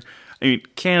something here? I mean,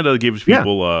 Canada gives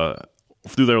people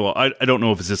through their law. I don't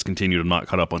know if it's discontinued. I'm not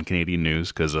caught up on Canadian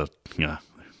news because,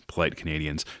 polite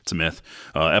Canadians, it's a myth.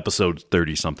 Episode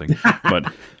 30 something,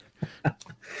 but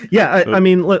I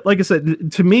mean, like I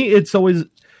said, to me, it's always,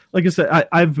 like I said,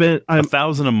 I'm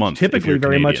 $1,000 a month. Typically,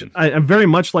 very much. I'm very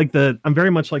much like the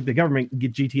government.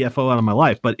 Get GTFO out of my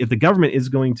life. But if the government is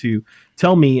going to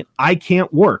tell me I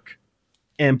can't work,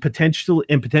 and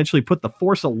potentially put the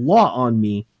force of law on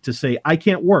me to say I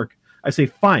can't work, I say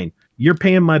fine. You're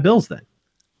paying my bills then.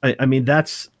 I mean,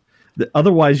 that's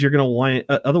otherwise you're going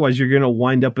to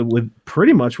wind up with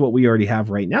pretty much what we already have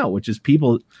right now, which is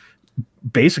people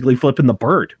basically flipping the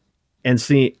bird and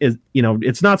see,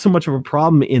 it's not so much of a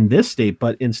problem in this state,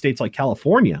 but in states like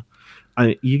California,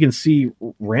 you can see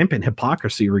rampant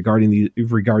hypocrisy regarding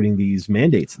these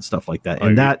mandates and stuff like that.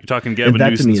 And you're talking Gavin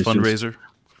Newsom's fundraiser.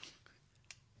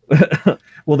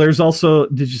 Well, there's also.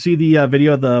 Did you see the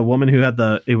video of the woman who had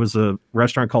it was a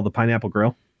restaurant called the Pineapple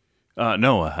Grill?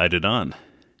 No, I did not.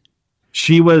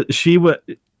 She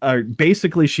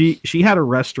basically she had a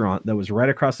restaurant that was right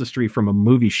across the street from a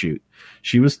movie shoot.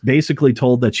 She was basically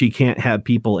told that she can't have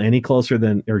people any closer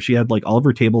than, or she had like all of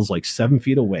her tables like 7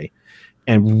 feet away,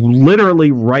 and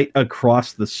literally right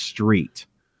across the street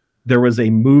there was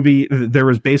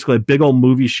basically a big old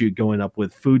movie shoot going up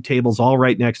with food tables all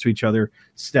right next to each other,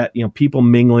 people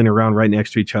mingling around right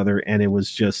next to each other. And it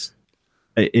was just,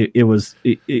 it was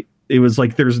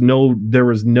like, there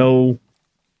was no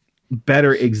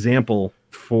better example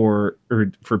for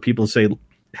people to say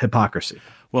hypocrisy.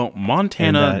 Well,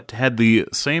 Montana had the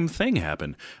same thing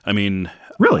happen. I mean,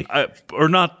 really, or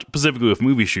not specifically with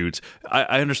movie shoots.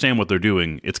 I understand what they're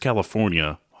doing. It's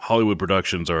California. Hollywood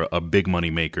productions are a big money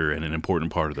maker and an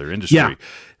important part of their industry. Yeah.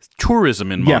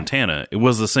 Tourism in Montana, it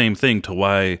was the same thing to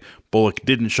why Bullock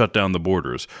didn't shut down the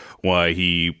borders, why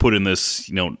he put in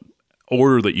this,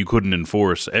 order that you couldn't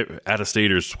enforce,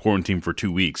 out-of-staters quarantine for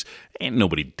 2 weeks. And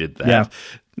nobody did that. Yeah.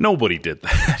 Nobody did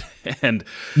that. And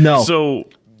so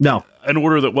an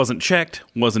order that wasn't checked,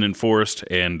 wasn't enforced,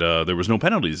 and there was no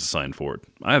penalties assigned for it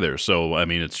either. So, I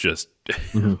mean, it's just,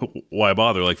 why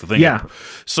bother? Like the thing. Yeah.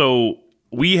 So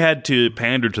we had to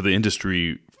pander to the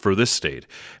industry for this state.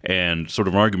 And sort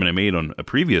of an argument I made on a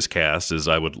previous cast is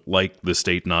I would like the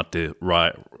state not to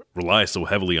rely so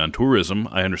heavily on tourism.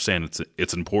 I understand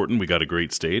it's important. We got a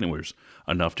great state and there's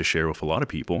enough to share with a lot of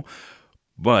people.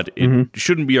 But it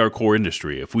shouldn't be our core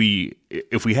industry. If we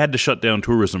had to shut down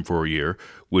tourism for a year,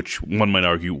 which one might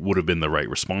argue would have been the right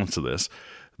response to this,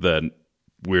 then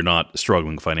we're not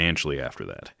struggling financially after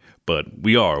that. But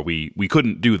we are. We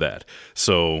couldn't do that.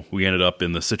 So we ended up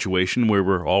in the situation where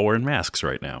we're all wearing masks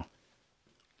right now.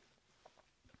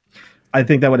 I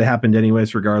think that would have happened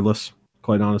anyways, regardless,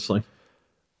 quite honestly.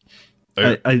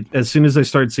 As soon as I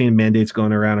started seeing mandates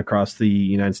going around across the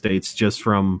United States,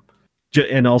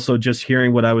 and also just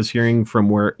hearing what I was hearing from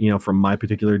from my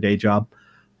particular day job,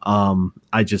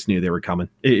 I just knew they were coming.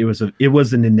 It was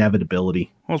an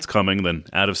inevitability. Well, it's coming. Then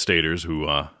out-of-staters who,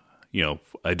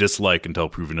 I dislike until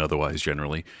proven otherwise.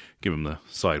 Generally, give them the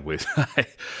sideways.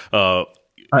 If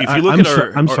you look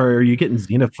I'm sorry. Are you getting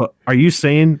xenophobic? Are you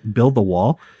saying build the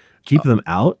wall? Keep them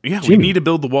out? Yeah, Jimmy. We need to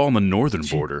build the wall on the northern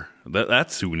border.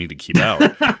 That's who we need to keep out.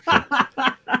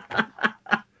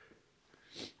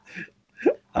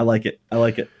 I like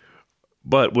it.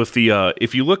 But with the,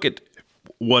 if you look at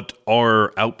what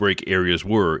our outbreak areas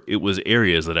were, it was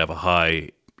areas that have a high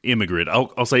immigrant.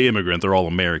 I'll say immigrant. They're all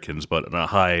Americans, but a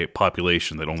high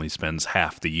population that only spends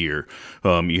half the year.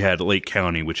 You had Lake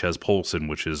County, which has Polson,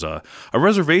 which is a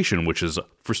reservation, which is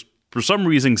for some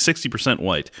reason 60%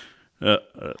 white. Wow!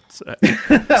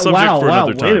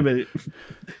 Wait a minute.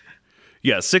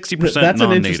 Yeah, 60% That's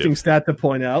non-native. An interesting stat to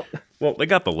point out. Well, they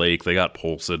got the lake, they got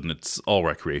Polson, it's all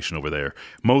recreation over there.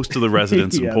 Most of the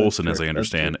residents in Polson, as I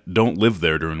understand, don't live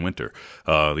there during winter.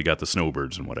 They got the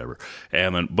snowbirds and whatever.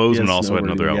 And then Bozeman also had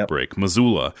another outbreak.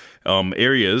 Missoula,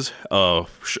 areas,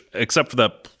 except for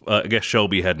that, I guess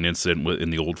Shelby had an incident in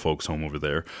the old folks' home over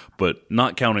there, but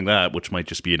not counting that, which might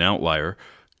just be an outlier,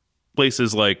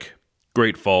 places like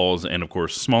Great Falls and, of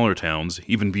course, smaller towns,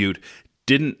 even Butte,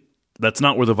 that's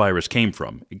not where the virus came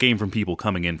from. It came from people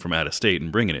coming in from out of state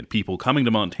and bringing it. People coming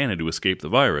to Montana to escape the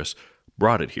virus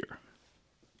brought it here.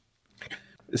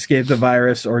 Escape the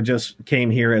virus, or just came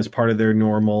here as part of their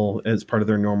normal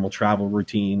travel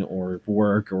routine or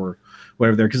work or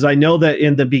whatever. Because I know that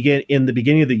in the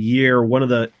beginning of the year,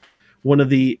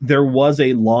 there was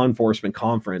a law enforcement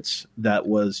conference that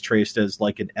was traced as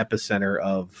like an epicenter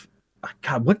of,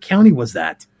 God, what county was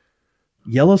that?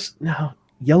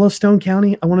 Yellowstone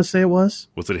County, I want to say it was.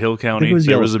 Was it Hill County?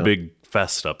 There was a big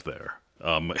fest up there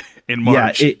in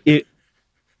March. Yeah,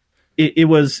 it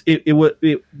was.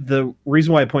 The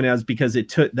reason why I point out is because it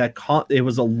took that. It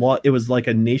was like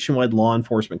a nationwide law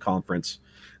enforcement conference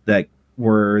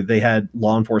where they had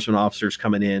law enforcement officers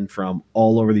coming in from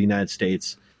all over the United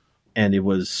States, and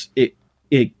it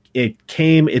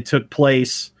took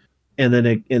place. And then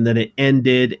it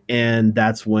ended, and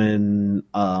that's when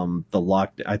the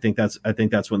lockdown. I think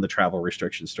that's when the travel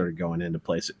restrictions started going into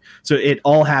place. So it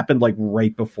all happened like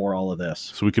right before all of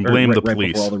this. So we can blame the police.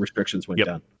 Right before all the restrictions went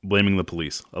down. Blaming the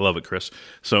police. I love it, Chris.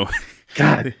 So,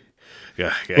 God,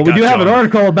 yeah. Well, we do have an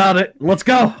article about it. Let's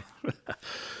go.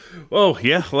 Oh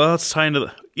yeah. Well, it's time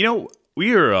to.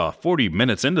 We are 40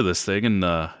 minutes into this thing, and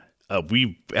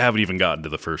we haven't even gotten to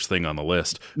the first thing on the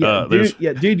list. Yeah,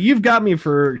 dude, you've got me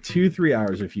for 2-3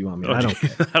 hours if you want me. Okay. I don't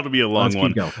care. That'll be a long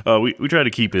one. We try to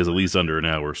keep it at least under an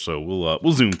hour, so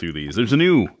we'll zoom through these. There's a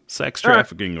new sex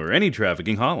trafficking or any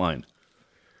trafficking hotline.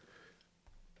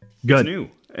 Good. It's new,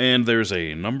 and there's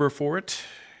a number for it.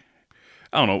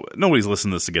 I don't know. Nobody's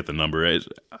listening to this to get the number.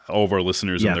 All of our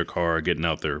listeners in their car are getting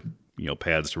out their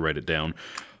pads to write it down.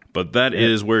 But that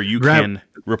is where you can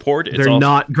report. They're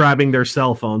not grabbing their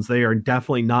cell phones. They are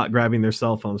definitely not grabbing their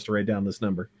cell phones to write down this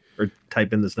number or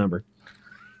type in this number.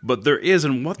 But there is,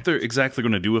 and what they're exactly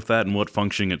going to do with that and what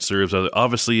function it serves.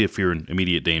 Obviously, if you're in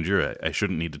immediate danger, I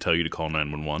shouldn't need to tell you to call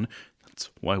 911. That's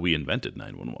why we invented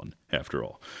 911, after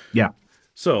all. Yeah.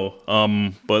 So,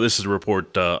 but this is a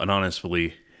report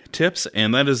anonymously tips,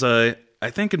 and that is, I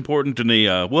think, important. And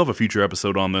we'll have a future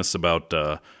episode on this about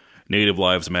Native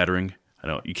Lives Mattering. I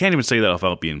know you can't even say that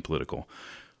without being political.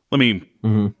 Let me.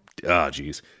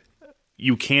 Geez.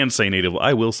 You can say Native.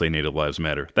 I will say Native Lives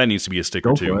Matter. That needs to be a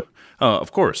sticker too.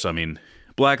 Of course. I mean,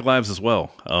 Black lives as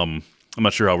well. I'm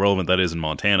not sure how relevant that is in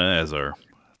Montana, as I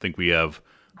think we have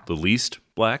the least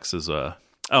blacks. I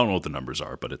don't know what the numbers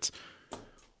are, but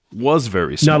was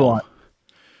very small.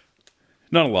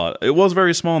 Not a lot. It was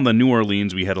very small. In the New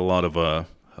Orleans, we had a lot of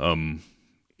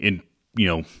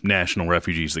national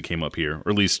refugees that came up here,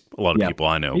 or at least a lot of people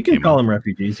I know. You can call them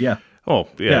refugees, yeah. Oh,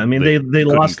 yeah. I mean, they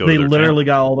literally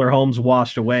got all their homes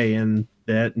washed away, and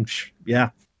that, yeah.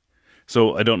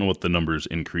 So I don't know what the numbers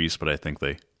increased, but I think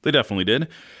they definitely did.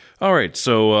 All right,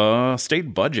 so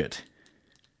state budget.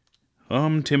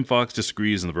 Tim Fox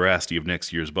disagrees on the veracity of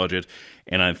next year's budget,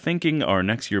 and I'm thinking our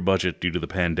next year budget, due to the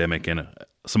pandemic and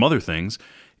some other things,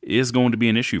 is going to be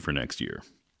an issue for next year.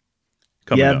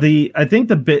 I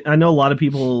think I know a lot of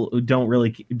people who don't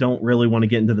really want to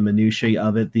get into the minutiae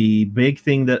of it. The big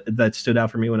thing that stood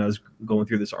out for me when I was going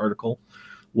through this article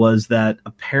was that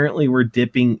apparently we're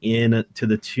dipping in to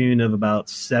the tune of about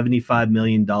 $75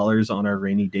 million on our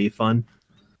rainy day fund,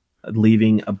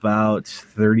 leaving about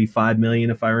 $35 million,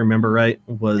 if I remember right,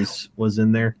 was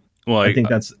in there. Well, I think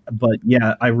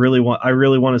I really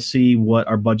want to see what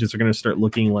our budgets are going to start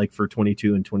looking like for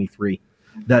 22 and 23.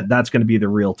 That's going to be the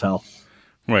real tell.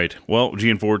 Right. Well,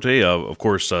 Gianforte, of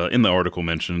course, in the article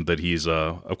mentioned that he's,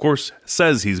 of course,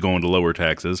 says he's going to lower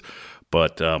taxes,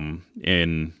 but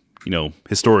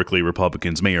historically,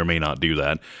 Republicans may or may not do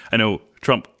that. I know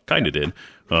Trump kind of did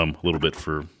a little bit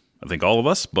for, I think, all of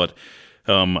us, but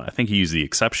I think he used the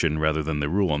exception rather than the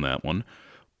rule on that one.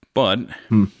 But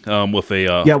with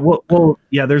a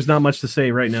there's not much to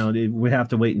say right now. We have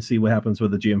to wait and see what happens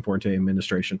with the Gianforte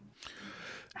administration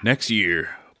next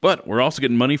year. But we're also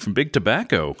getting money from Big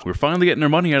Tobacco. We're finally getting our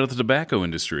money out of the tobacco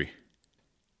industry.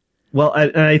 Well,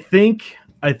 I think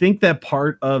that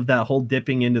part of that whole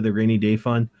dipping into the rainy day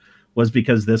fund was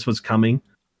because this was coming.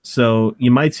 So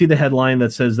you might see the headline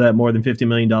that says that more than $50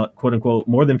 million, quote unquote,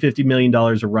 more than $50 million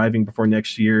arriving before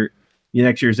next year's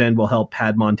end will help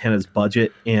pad Montana's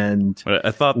budget. And I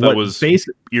thought that was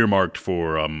earmarked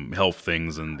for health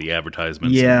things and the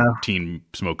advertisements. Yeah, and teen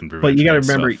smoking prevention. But you got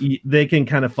to remember, they can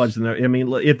kind of fudge them. I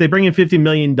mean, if they bring in $50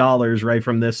 million right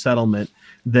from this settlement,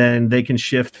 then they can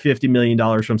shift $50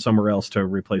 million from somewhere else to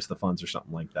replace the funds or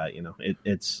something like that.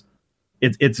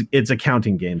 It's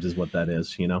accounting games is what that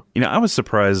is. I was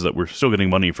surprised that we're still getting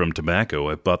money from tobacco.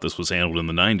 I thought this was handled in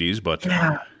the 90s, but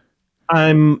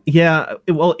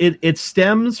well, it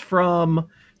stems from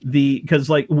because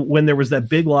like when there was that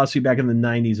big lawsuit back in the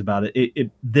 90s about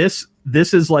it, this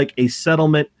is like a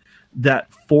settlement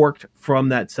that forked from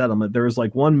that settlement. There was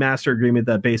like one master agreement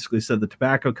that basically said the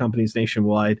tobacco companies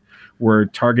nationwide were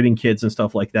targeting kids and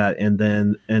stuff like that, and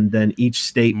then each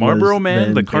state Marlboro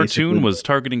Man, the cartoon, was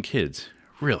targeting kids.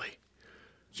 Really?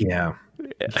 Yeah.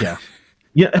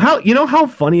 How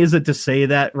funny is it to say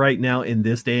that right now in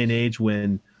this day and age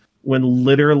when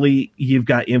literally you've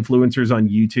got influencers on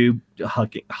YouTube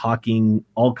hawking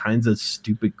all kinds of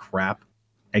stupid crap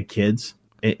at kids.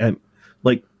 And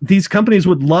like these companies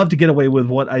would love to get away with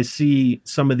what I see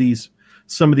some of these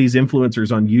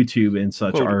influencers on YouTube and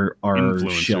such are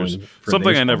showing.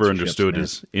 Something I never understood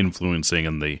is influencing,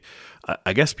 and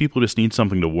I guess people just need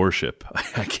something to worship,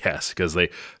 I guess, because they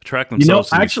attract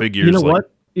themselves to these figures. You know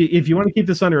what? If you want to keep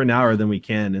this under an hour, then we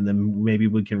can, and then maybe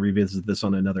we can revisit this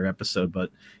on another episode.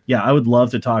 But yeah, I would love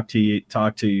to talk to you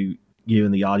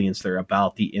and the audience there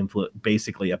about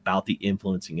basically about the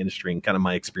influencing industry and kind of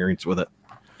my experience with it.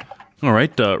 All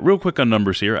right, real quick on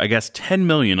numbers here. I guess $10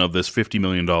 million of this $50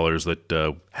 million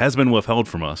that has been withheld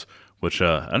from us, which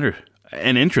we're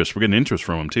getting interest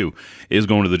from them too, is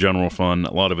going to the general fund.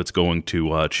 A lot of it's going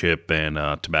to CHIP and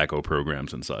tobacco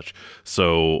programs and such.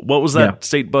 So what was that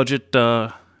state budget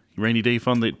rainy day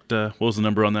fund. That what was the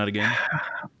number on that again?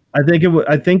 I think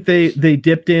I think they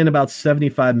dipped in about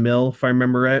 75 mil, if I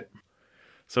remember right.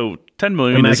 So 10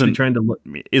 million I'm actually trying to look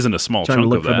isn't a small trying to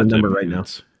chunk look of for that. the number right now.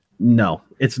 No,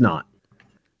 it's not.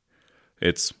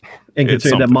 It's and it's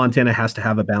considering that something. Montana has to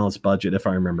have a balanced budget, if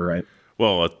I remember right.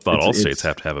 Well, I thought all It's- states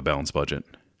have to have a balanced budget.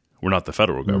 We're not the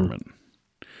federal government.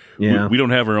 Yeah, We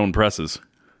don't have our own presses.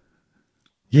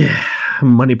 yeah.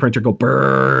 Money printer go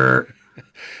brrr.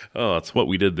 Oh, that's what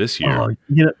we did this year. Oh,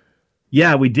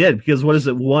 yeah, we did, because what is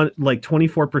it?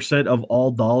 24% of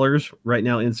all dollars right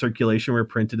now in circulation were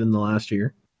printed in the last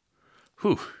year.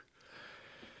 Whew.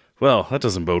 Well, that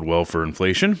doesn't bode well for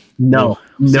inflation. No,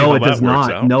 We'll see how it that does works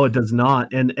not. out. No, it does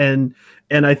not. And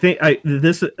I think I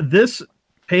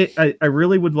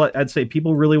really would I'd say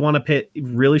people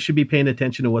really should be paying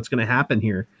attention to what's going to happen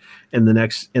here in the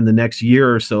next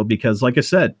year or so, because like I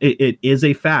said, it is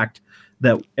a fact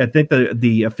that I think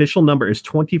the official number is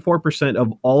 24%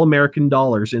 of all American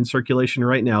dollars in circulation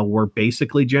right now were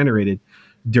basically generated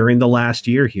during the last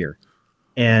year here.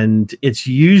 And it's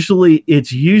usually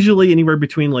anywhere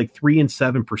between like 3 and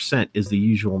 7% is the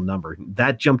usual number.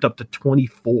 That jumped up to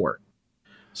 24.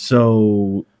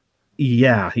 So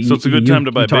yeah. So it's a good time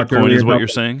to buy Bitcoin, is what you're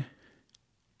saying?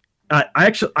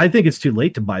 I think it's too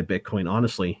late to buy Bitcoin,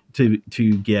 honestly, to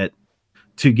get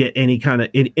any kind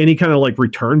of like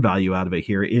return value out of it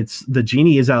here. It's the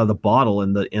genie is out of the bottle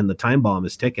and the time bomb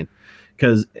is ticking,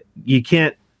 because you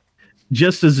can't,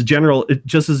 just as a general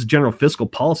fiscal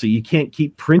policy, you can't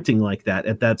keep printing like that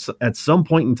at some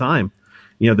point in time.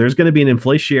 There's going to be an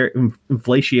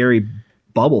inflationary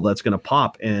bubble that's going to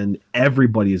pop, and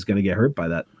everybody is going to get hurt by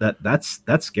that.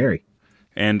 That's scary.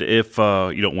 And if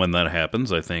when that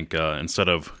happens, I think instead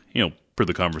of per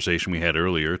the conversation we had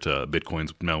earlier,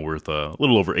 Bitcoin's now worth a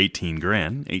little over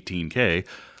 18K.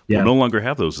 Yeah. We'll no longer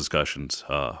have those discussions.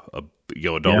 A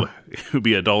dollar it would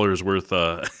be a dollar's worth.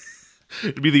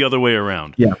 It'd be the other way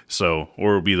around. Yeah. So,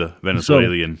 or it would be the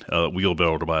Venezuelan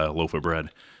wheelbarrow to buy a loaf of bread,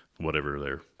 whatever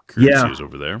their currency is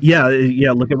over there. Yeah.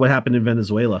 Look at what happened in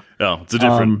Venezuela. Oh, it's a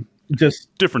different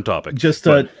topic.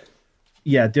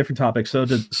 Different topic. So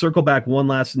to circle back, one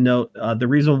last note: the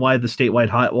reason why the statewide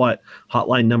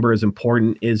hotline number is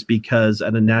important is because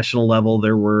at a national level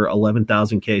there were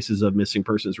 11,000 cases of missing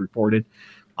persons reported.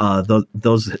 Those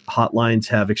hotlines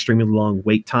have extremely long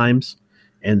wait times.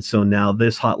 And so now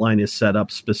this hotline is set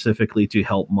up specifically to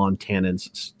help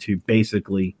Montanans to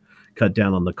basically cut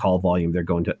down on the call volume. They're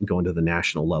going to the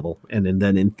national level. And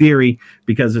then in theory,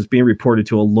 because it's being reported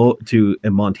to a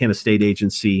Montana state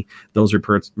agency, those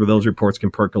reports can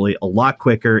percolate a lot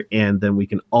quicker. And then we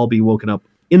can all be woken up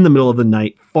in the middle of the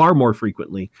night far more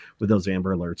frequently with those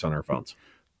Amber Alerts on our phones.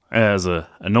 As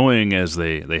annoying as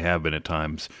they have been at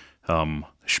times, I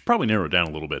should probably narrow it down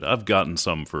a little bit. I've gotten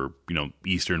some for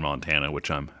eastern Montana,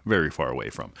 which I'm very far away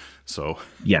from. So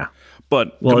yeah,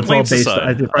 but well, it's all based.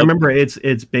 Aside, if I remember,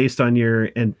 it's based on your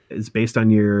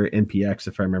NPX.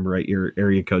 If I remember right, your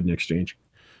area code and exchange.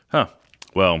 Huh.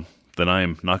 Well, then I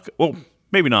am not. Well,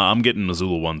 maybe not. I'm getting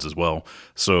Missoula ones as well.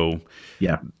 So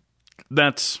yeah,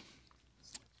 that's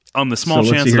on the small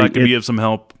chance that I could be of some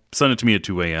help. Send it to me at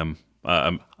 2 a.m.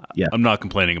 I'm not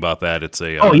complaining about that. It's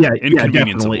a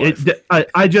inconvenience of life.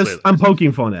 I'm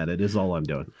poking fun at it is all I'm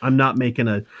doing. I'm not making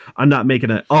a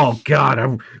oh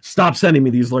god, stop sending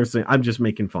me these alerts. I'm just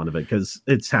making fun of it because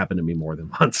it's happened to me more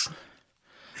than once.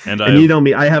 And you know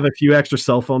me, I have a few extra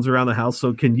cell phones around the house,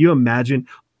 so can you imagine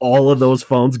all of those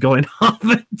phones going off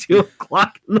at 2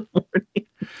 o'clock in the morning?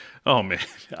 Oh man,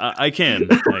 I can.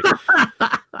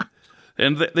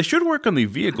 And they should work on the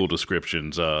vehicle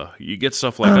descriptions. You get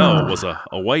stuff like, it was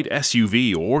a white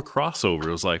SUV or crossover.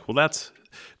 It was like, well,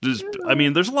 there's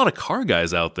a lot of car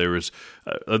guys out there.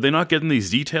 Are they not getting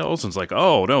these details? And it's like,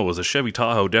 oh, no, it was a Chevy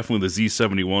Tahoe, definitely the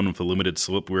Z71 with the limited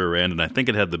slip rear end, and I think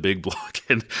it had the big block.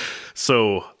 And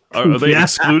so are they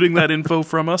excluding that info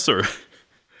from us? Or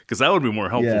because that would be more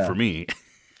helpful for me.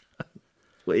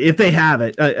 If they have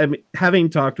it, I mean, having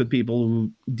talked with people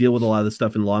who deal with a lot of this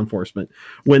stuff in law enforcement,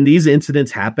 when these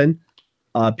incidents happen,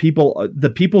 the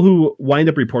people who wind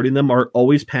up reporting them are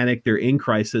always panicked. They're in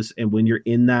crisis, and when you're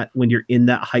in that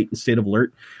heightened state of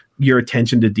alert, your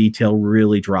attention to detail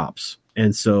really drops,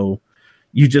 and so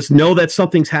you just know that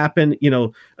something's happened.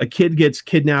 A kid gets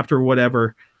kidnapped or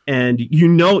whatever, and you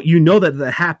know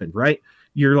that happened, right?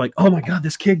 You're like, oh my God,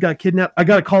 this kid got kidnapped. I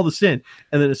got to call this in.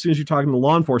 And then as soon as you're talking to the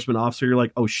law enforcement officer, you're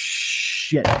like, oh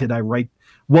shit,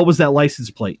 what was that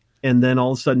license plate? And then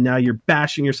all of a sudden now you're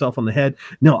bashing yourself on the head.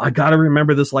 No, I got to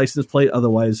remember this license plate.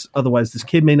 Otherwise this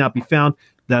kid may not be found,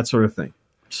 that sort of thing.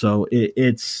 So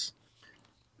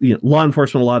law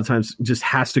enforcement a lot of times just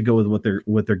has to go with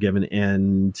what they're given.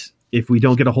 And if we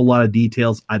don't get a whole lot of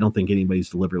details, I don't think anybody's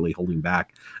deliberately holding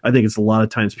back. I think it's a lot of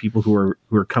times people who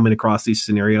are coming across these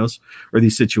scenarios or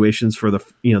these situations for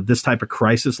this type of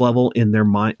crisis level in their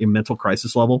mind, in mental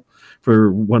crisis level,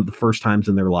 for one of the first times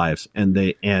in their lives. And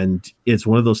it's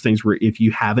one of those things where if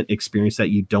you haven't experienced that,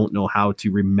 you don't know how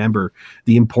to remember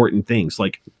the important things.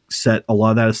 Like, set a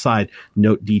lot of that aside,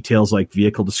 note details like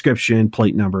vehicle description,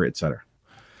 plate number, etc.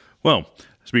 Well,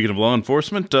 speaking of law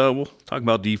enforcement, we'll talk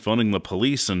about defunding the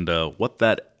police and what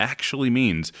that actually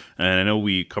means. And I know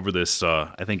we covered this,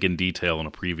 I think, in detail in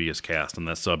a previous cast on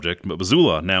that subject, but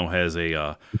Missoula now has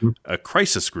a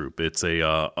crisis group. It's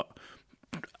I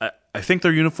think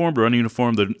they're uniformed or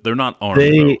ununiformed. They're not armed,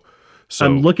 though. So,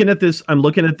 I'm looking at this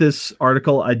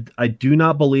article. I do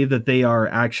not believe that they are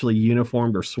actually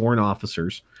uniformed or sworn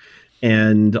officers.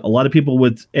 And a lot of people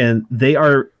and they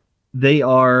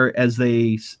are, as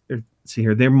they see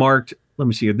here, they're marked. Let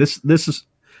me see here.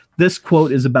 This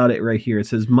quote is about it right here. It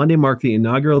says, Monday marked the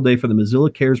inaugural day for the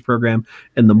Missoula Cares program,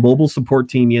 and the mobile support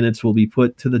team units will be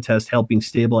put to the test, helping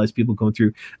stabilize people going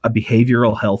through a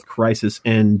behavioral health crisis.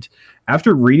 And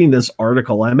after reading this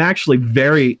article, I'm actually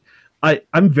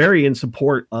I'm very in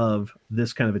support of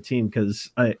this kind of a team, because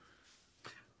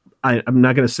I'm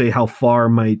not going to say how far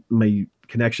my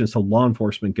connections to law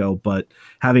enforcement go, but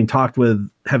having talked with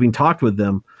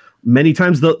them many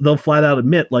times, they'll flat out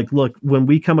admit, like, look, when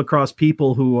we come across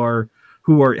people who are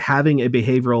having a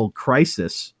behavioral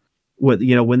crisis,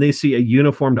 when they see a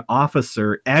uniformed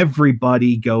officer,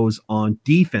 everybody goes on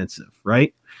defensive,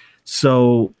 right?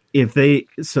 So if they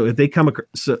come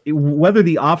across, whether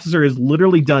the officer has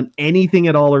literally done anything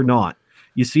at all or not,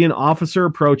 you see an officer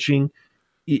approaching,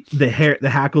 the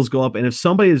hackles go up. And if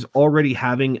somebody is already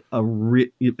having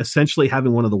essentially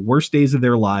having one of the worst days of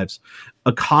their lives,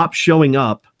 a cop showing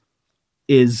up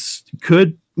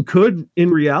could in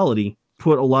reality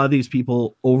put a lot of these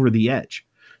people over the edge.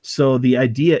 So the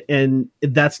idea, and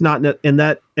that's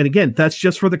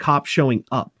just for the cop showing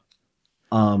up.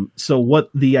 So what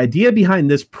the idea behind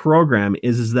this program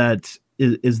is that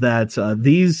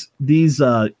these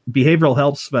behavioral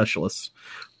health specialists,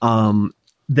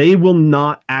 they will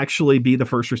not actually be the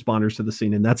first responders to the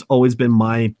scene. And that's always been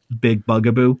my big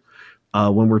bugaboo.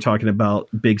 When we're talking about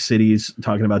big cities,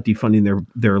 talking about defunding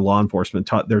their law enforcement,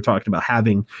 they're talking about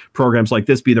having programs like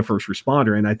this be the first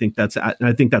responder, and I think that's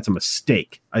a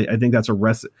mistake. I think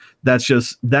that's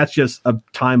just a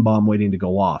time bomb waiting to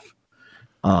go off.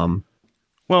 Well,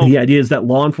 the idea is that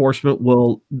law enforcement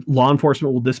will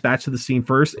dispatch to the scene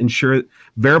first,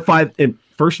 verify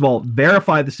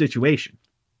the situation,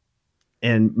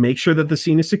 and make sure that the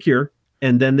scene is secure,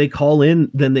 and then they call in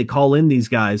these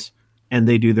guys, and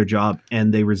they do their job,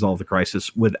 and they resolve the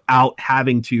crisis without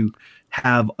having to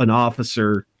have an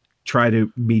officer try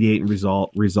to mediate and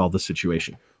resolve the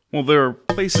situation. Well, there are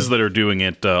places that are doing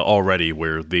it already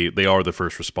where they are the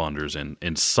first responders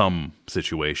in some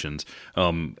situations.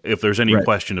 If there's any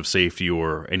question of safety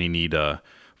or any need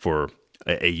for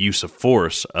a use of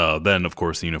force, then, of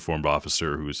course, the uniformed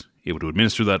officer who's able to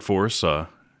administer that force,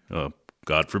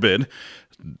 God forbid,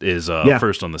 is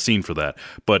first on the scene for that.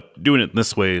 But doing it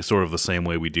this way, sort of the same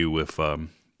way we do with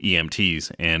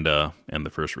EMTs and the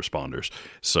first responders.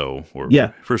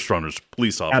 First responders,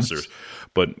 police officers.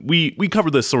 But we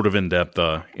covered this sort of in depth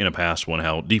in a past one,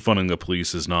 how defunding the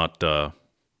police is not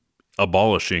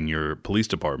abolishing your police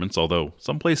departments, although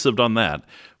some places have done that,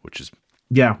 which is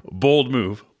bold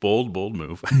move.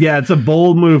 Yeah, it's a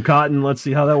bold move, Cotton. Let's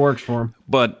see how that works for him.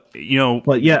 But you're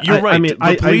right.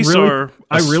 The police are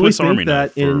a Swiss Army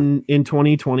knife. In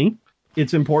 2020,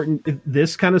 it's important.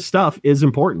 This kind of stuff is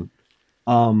important.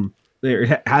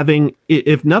 They're having,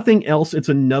 if nothing else, it's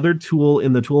another tool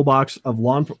in the toolbox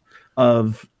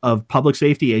of public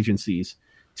safety agencies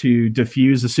to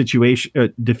diffuse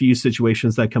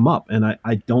situations that come up. And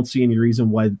I don't see any reason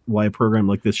why a program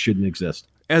like this shouldn't exist.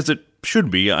 As it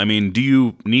should be. I mean, do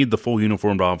you need the full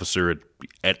uniformed officer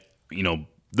at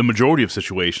the majority of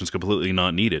situations completely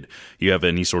not needed? You have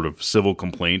any sort of civil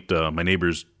complaint, my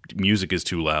neighbor's music is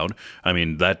too loud. I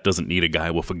mean, that doesn't need a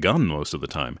guy with a gun most of the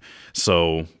time.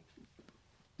 So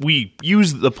we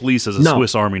use the police as a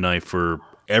Swiss Army knife for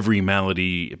every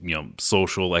malady,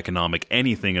 social, economic,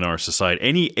 anything in our society,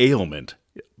 any ailment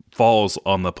falls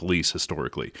on the police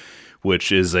historically,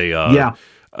 which is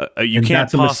you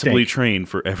can't possibly train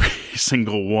for every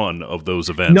single one of those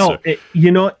events. No,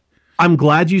 I'm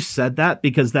glad you said that,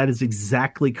 because that is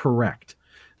exactly correct.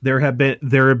 There have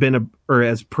been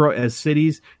as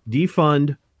cities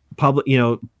defund public,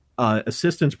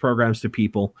 assistance programs to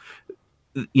people,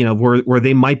 where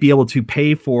they might be able to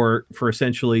pay for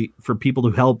essentially for people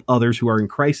to help others who are in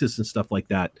crisis and stuff like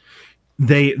that.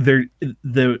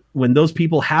 When those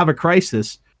people have a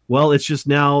crisis, well, it's just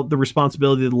now the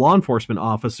responsibility of the law enforcement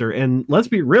officer. And let's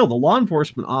be real, the law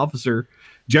enforcement officer,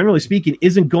 generally speaking,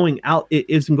 isn't going out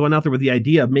there with the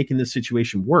idea of making this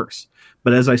situation worse.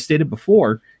 But as I stated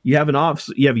before, you have a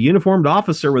uniformed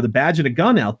officer with a badge and a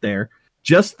gun out there.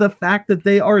 Just the fact that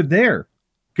they are there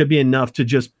could be enough to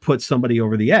just put somebody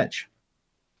over the edge.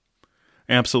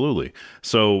 Absolutely.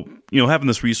 So, having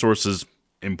this resource is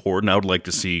important. I would like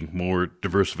to see more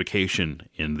diversification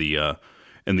in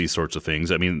these sorts of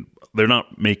things. I mean, they're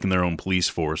not making their own police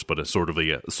force, but a sort of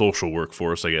a social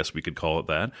workforce, I guess we could call it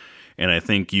that. And I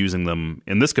think using them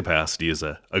in this capacity is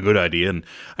a good idea. And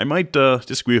I might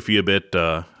disagree with you a bit.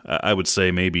 I would say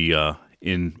maybe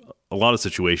in a lot of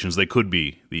situations they could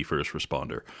be the first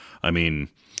responder. I mean,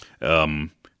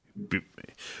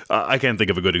 I can't think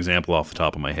of a good example off the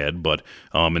top of my head, but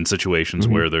in situations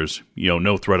where there's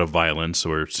no threat of violence,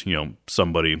 or it's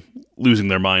somebody losing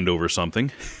their mind over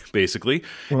something, basically,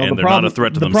 and they're not a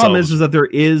threat to themselves. The problem is that there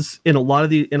is in a lot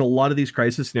of these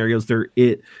crisis scenarios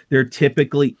there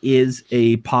typically is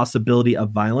a possibility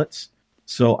of violence.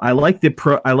 So I like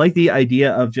the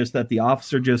idea of just that the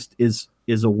officer just is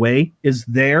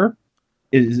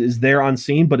there on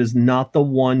scene, but is not the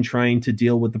one trying to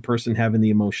deal with the person having the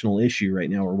emotional issue right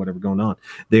now or whatever going on.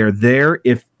 They are there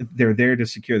if they're there to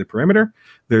secure the perimeter.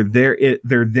 They're there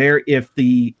if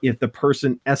the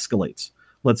person escalates.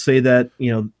 Let's say that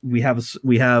we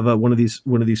have one of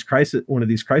these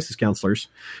crisis counselors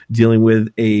dealing with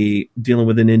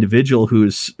an individual who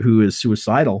is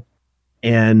suicidal,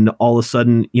 and all of a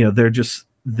sudden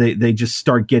they just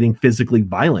start getting physically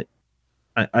violent.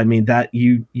 I mean that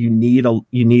you need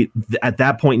at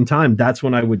that point in time. That's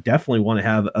when I would definitely want to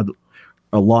have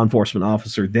a law enforcement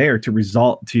officer there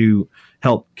to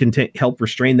help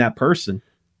restrain that person.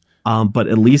 But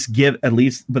at least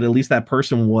that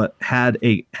person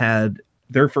had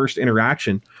their first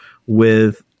interaction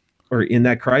with or in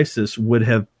that crisis would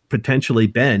have potentially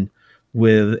been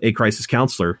with a crisis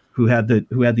counselor who had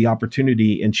the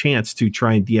opportunity and chance to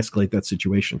try and de-escalate that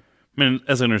situation. I mean,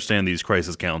 as I understand, these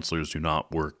crisis counselors do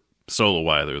not work solo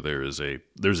either. There's a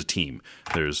team.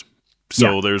 There's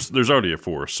already a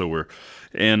force.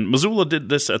 And Missoula did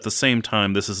this at the same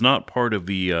time. This is not part of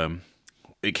the.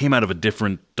 It came out of a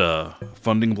different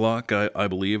funding block, I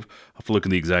believe. I'll have to look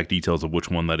at the exact details of which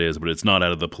one that is, but it's not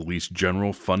out of the police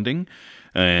general funding.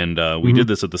 And we did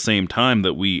this at the same time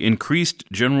that we increased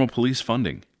general police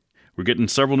funding. We're getting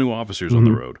several new officers on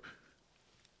the road.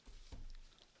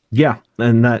 Yeah,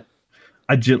 and that.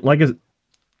 I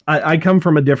come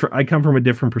from a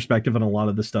different perspective on a lot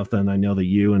of this stuff than I know that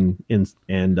you and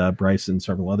Bryce and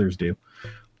several others do.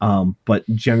 But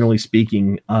generally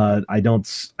speaking, I don't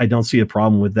see a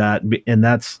problem with that. And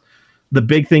that's the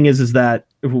big thing is that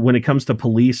when it comes to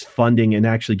police funding and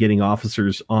actually getting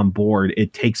officers on board,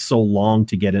 it takes so long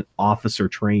to get an officer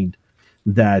trained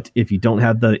that if you don't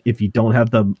have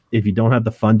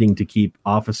the funding to keep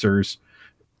officers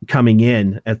coming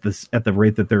in at the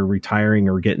rate that they're retiring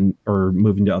or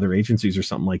moving to other agencies or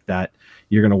something like that,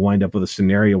 you're going to wind up with a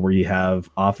scenario where you're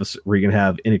going to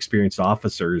have inexperienced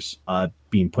officers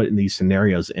being put in these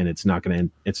scenarios, and it's not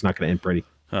going to end pretty.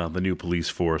 The new police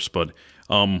force, but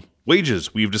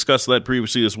wages, we've discussed that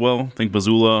previously as well. I think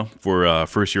Missoula for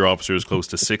first year officers close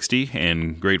to 60,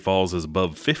 and Great Falls is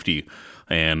above 50,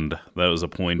 and that was a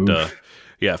point.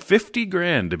 Yeah,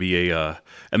 $50,000 to be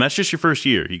and that's just your first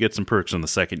year. You get some perks in the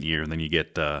second year, and then you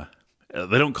get. They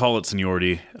don't call it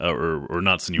seniority or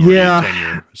not seniority. Yeah,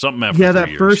 tenure, something after. Yeah, 3 that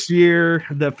years.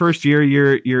 first year,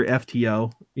 you're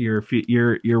FTO.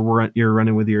 You're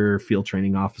running with your field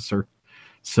training officer,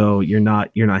 so you're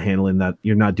not handling that.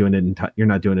 You're not doing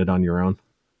it on your own.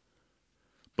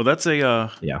 But that's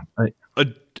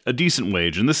a decent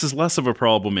wage, and this is less of a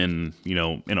problem in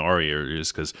our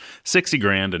areas because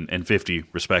 $60,000 and 50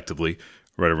 respectively,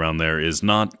 right around there, is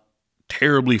not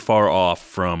terribly far off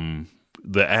from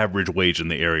the average wage in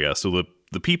the area. So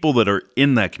the people that are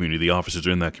in that community, the officers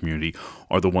are in that community,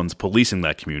 are the ones policing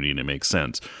that community, and it makes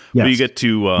sense. Yes. But you get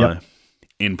to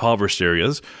impoverished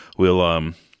areas,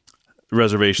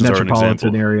 reservations are an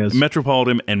example. Areas.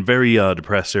 Metropolitan and very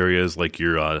depressed areas like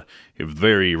your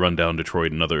very rundown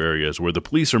Detroit and other areas where the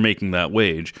police are making that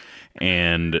wage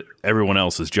and everyone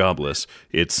else is jobless.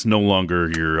 It's no longer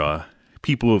your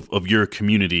people of your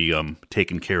community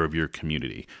taking care of your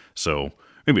community. So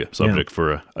maybe a subject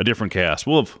for a different cast.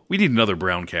 We need another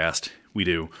Brown cast. We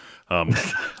do.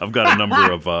 I've got a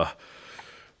number of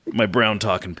my Brown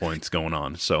talking points going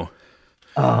on. So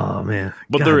Oh man,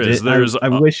 But God, there's I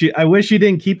wish you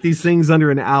didn't keep these things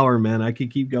under an hour, man. I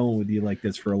could keep going with you like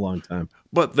this for a long time.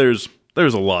 But there's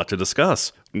a lot to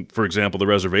discuss. For example, the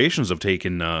reservations have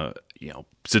taken,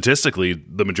 statistically,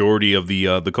 the majority of the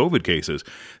COVID cases.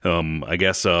 I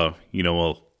guess a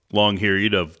long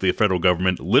period of the federal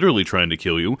government literally trying to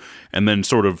kill you, and then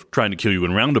sort of trying to kill you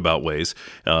in roundabout ways,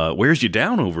 wears you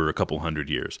down over a couple hundred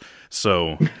years.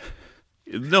 So,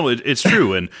 no, it's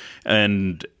true,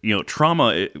 and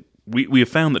trauma. We have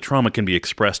found that trauma can be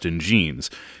expressed in genes,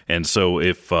 and so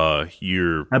if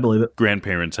your I believe it.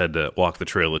 grandparents had to walk the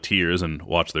Trail of Tears and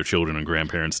watch their children and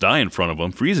grandparents die in front of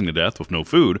them, freezing to death with no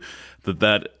food,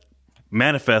 that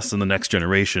manifests in the next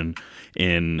generation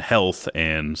in health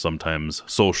and sometimes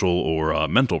social or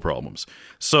mental problems.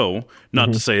 So,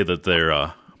 not to say that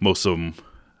they're most of them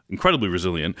incredibly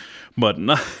resilient, but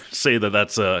not say that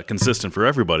that's consistent for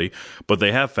everybody. But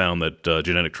they have found that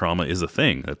genetic trauma is a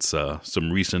thing. That's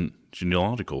some recent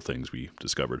genealogical things we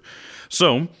discovered.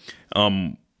 So,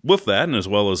 with that, and as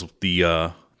well as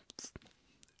the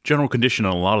general condition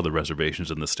on a lot of the reservations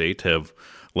in the state have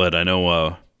led, I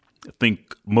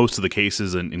think most of the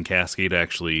cases in Cascade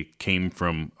actually came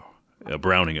from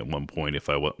Browning at one point, if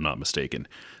I'm not mistaken.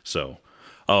 So,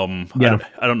 Yeah.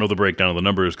 I don't know the breakdown of the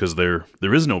numbers because there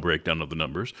is no breakdown of the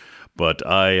numbers, but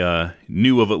I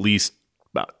knew of at least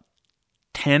about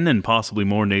 10 and possibly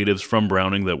more natives from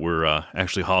Browning that were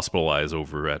actually hospitalized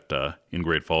over at in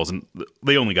Great Falls, and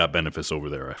they only got benefits over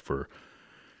there for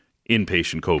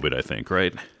inpatient COVID, I think,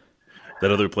 right? That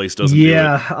other place doesn't do it.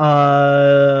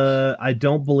 I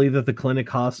don't believe that the clinic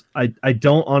I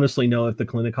don't honestly know if the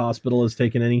clinic hospital has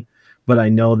taken any, but I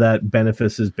know that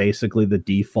Benefice is basically the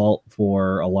default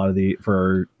for a lot of the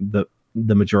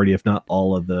majority, if not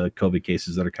all, of the COVID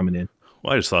cases that are coming in.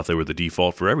 Well, I just thought they were the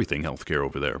default for everything healthcare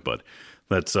over there, but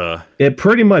that's it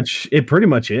pretty much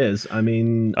is. I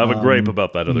mean, I have a gripe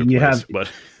about that other place, but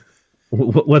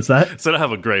what's that? Said I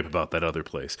have a gripe about that other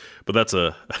place, but that's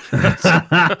a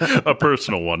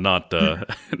personal one, not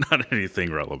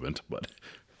anything relevant. But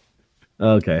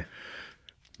okay,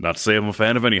 not to say I'm a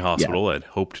fan of any hospital. Yeah. I'd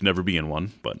hope to never be in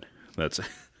one, but that's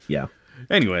yeah.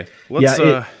 Anyway, let's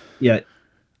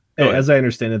As I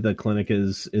understand it, the clinic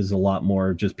is a lot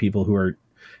more just people who are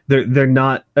they're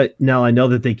not now. I know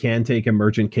that they can take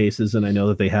emergent cases, and I know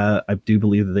that they have. I do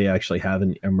believe that they actually have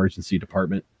an emergency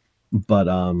department. But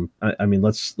I mean,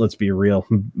 let's be real.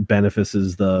 Benefice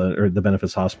is the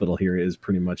Benefice Hospital here is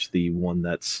pretty much the one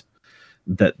that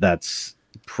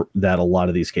a lot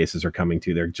of these cases are coming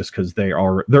to. They're just because they're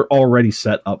already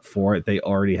set up for it. They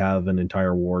already have an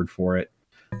entire ward for it,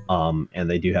 and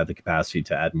they do have the capacity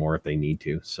to add more if they need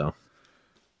to. So,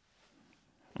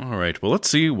 all right. Well, let's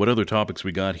see what other topics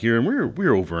we got here, and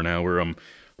we're over an hour. Why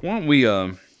don't we?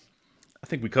 I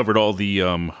think we covered all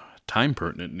the time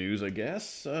pertinent news, I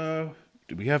guess. Do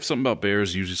we have something about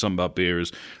bears? Usually something about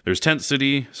bears. There's Tent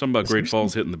City, something about Great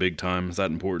Falls hitting the big time. Is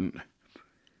that important?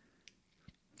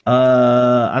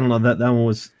 I don't know. That one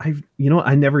was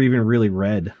I never even really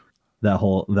read that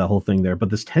whole thing there. But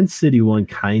this Tent City one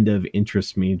kind of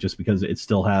interests me just because it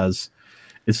still has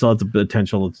the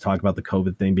potential to talk about the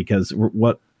COVID thing, because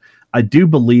what I do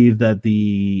believe that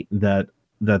the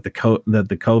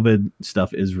COVID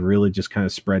stuff is really just kind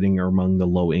of spreading among the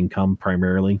low income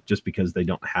primarily, just because they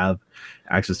don't have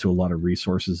access to a lot of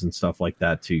resources and stuff like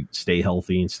that to stay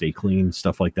healthy and stay clean,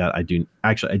 stuff like that. I do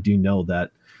know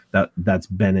that has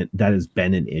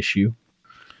been an issue.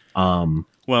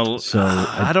 Well, so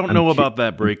I don't know about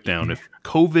that breakdown. If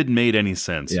COVID made any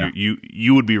sense, yeah.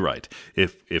 you would be right.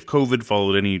 If COVID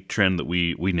followed any trend that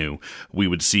we knew, we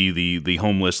would see the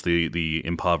homeless, the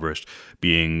impoverished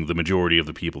being the majority of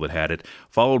the people that had it,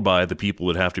 followed by the people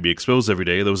that have to be exposed every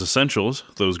day, those essentials,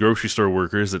 those grocery store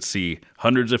workers that see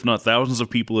hundreds, if not thousands of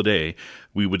people a day.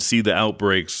 We would see the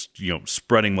outbreaks,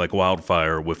 spreading like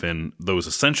wildfire within those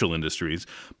essential industries,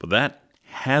 but that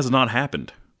has not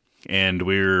happened. And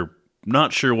we're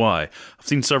not sure why. I've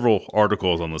seen several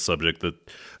articles on the subject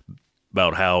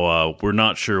about how we're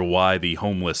not sure why the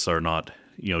homeless are not,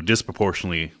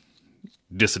 disproportionately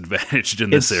disadvantaged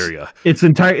in this area. It's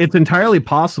entirely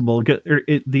possible.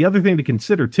 The other thing to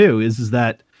consider too is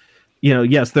that,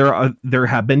 yes, there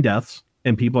have been deaths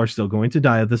and people are still going to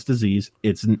die of this disease.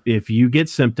 If you get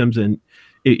symptoms,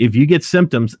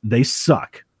 they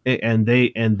suck, and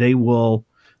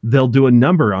they'll do a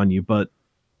number on you, but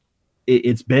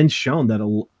it's been shown that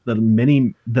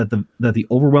the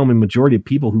overwhelming majority of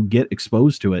people who get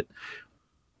exposed to it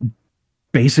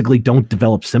basically don't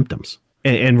develop symptoms.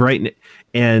 And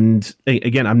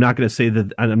again, I'm not going to say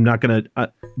that. I'm not going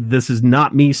to. This is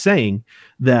not me saying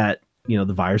that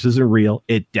the virus isn't real.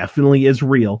 It definitely is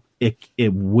real.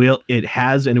 It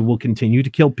has and it will continue to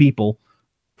kill people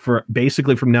for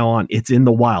basically from now on. It's in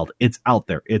the wild. It's out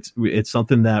there. It's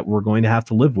something that we're going to have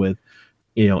to live with,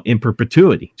 in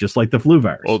perpetuity, just like the flu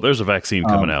virus. Oh, there's a vaccine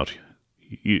coming out.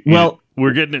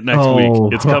 We're getting it next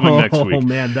week. It's coming next week. Oh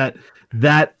man,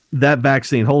 that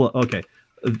vaccine. Hold on. Okay.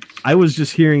 I was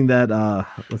just hearing that,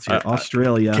 let's see,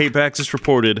 Australia. KPAX has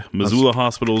reported Missoula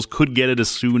hospitals could get it as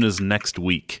soon as next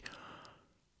week.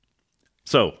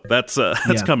 So that's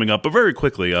coming up. But very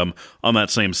quickly, on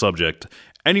that same subject,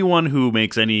 anyone who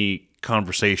makes any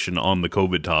conversation on the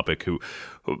COVID topic,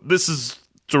 this is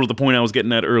sort of the point I was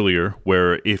getting at earlier,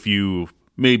 where if you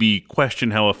maybe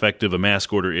question how effective a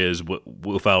mask order is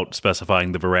without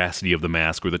specifying the veracity of the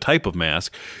mask or the type of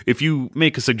mask, if you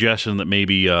make a suggestion that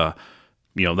maybe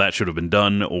that should have been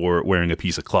done, or wearing a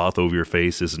piece of cloth over your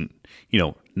face isn't,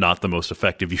 not the most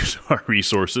effective use of our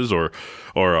resources or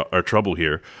our trouble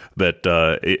here,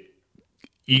 that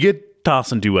you get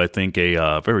tossed into, I think,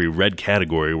 a very red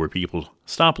category where people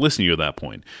stop listening to you at that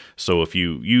point. So if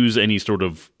you use any sort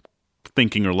of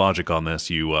thinking or logic on this,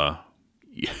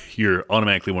 you're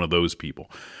automatically one of those people.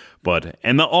 But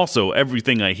also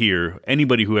everything I hear,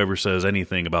 anybody who ever says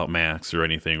anything about masks or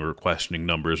anything, or questioning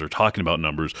numbers or talking about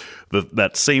numbers,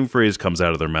 that same phrase comes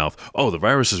out of their mouth. Oh, the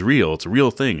virus is real. It's a real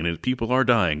thing, and people are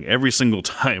dying. Every single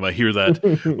time I hear that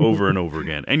over and over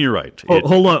again. And you're right.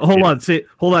 Hold on. Say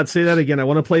that again. I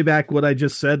want to play back what I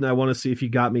just said, and I want to see if you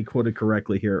got me quoted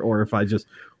correctly here, or if I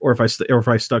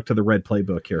stuck to the red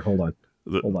playbook here. Hold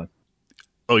on.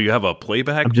 Oh, you have a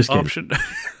playback option?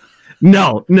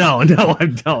 No, I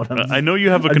don't. I know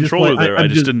you have a controller there. I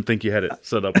just didn't think you had it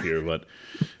set up here, but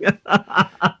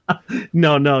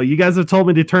no. You guys have told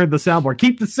me to turn the soundboard.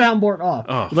 Keep the soundboard off.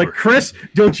 Oh, Chris,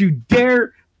 don't you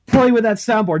dare play with that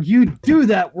soundboard. You do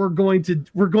that, we're going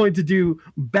to do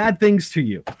bad things to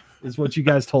you. Is what you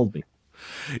guys told me.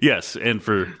 Yes, and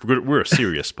we're a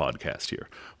serious podcast here.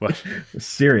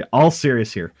 All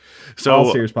serious here. So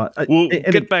all serious we'll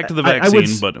get back to the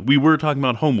vaccine, but we were talking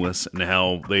about homeless and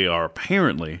how they are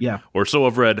apparently, or so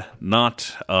I've read,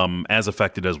 not as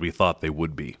affected as we thought they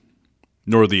would be,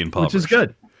 nor the impoverished. Which is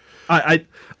good. I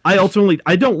ultimately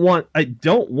don't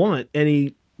want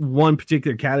any one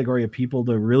particular category of people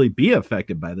to really be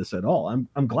affected by this at all.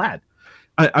 I'm glad.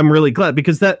 I'm really glad,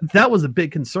 because that was a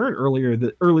big concern earlier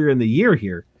in the year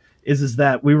here, is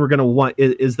that we were going to want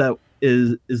is that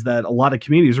a lot of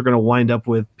communities are going to wind up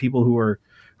with people who are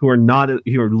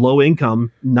low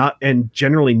income, and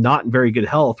generally not in very good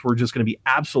health. We're just going to be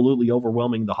absolutely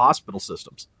overwhelming the hospital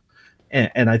systems,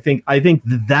 and I think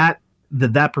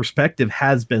that perspective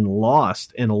has been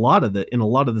lost in a lot of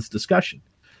this discussion.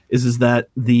 Is that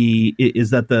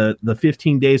the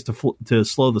 15 days to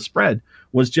slow the spread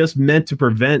was just meant to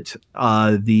prevent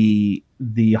the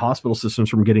hospital systems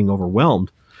from getting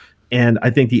overwhelmed. And I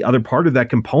think the other part of that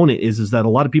component is that a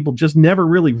lot of people just never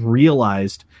really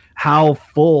realized how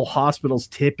full hospitals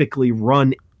typically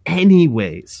run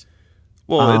anyways.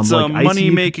 Well, it's a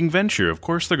money-making venture. Of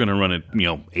course they're going to run it,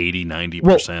 80,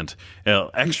 90%.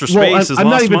 Extra space is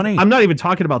lost money. I'm not even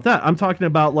talking about that. I'm talking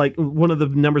about, like, one of the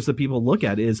numbers that people look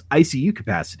at is ICU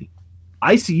capacity.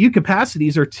 ICU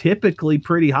capacities are typically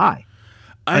pretty high.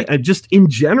 I just in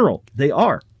general, they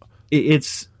are.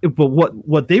 But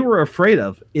what they were afraid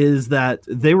of is that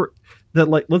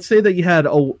let's say you had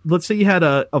a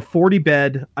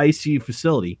 40-bed ICU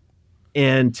facility.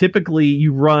 And typically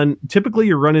you're running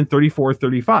 34,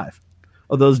 35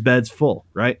 of those beds full,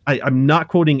 right? I'm not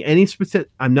quoting any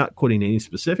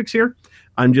specifics here.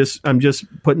 I'm just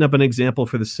putting up an example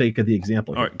for the sake of the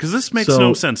example. All right, because this makes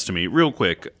no sense to me. Real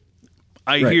quick,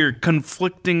 I hear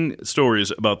conflicting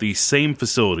stories about these same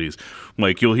facilities.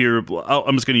 Like, you'll hear,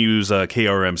 I'm just going to use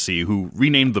KRMC, who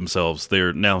renamed themselves.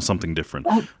 They're now something different.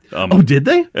 Did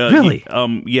they? Really?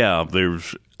 Yeah.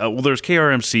 There's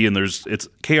KRMC, and it's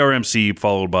KRMC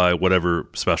followed by whatever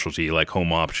specialty, like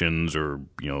home options or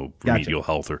remedial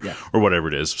health or whatever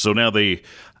it is. So now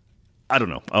I don't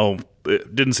know.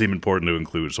 It didn't seem important to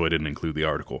include, so I didn't include the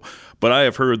article. But I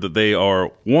have heard that they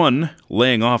are, one,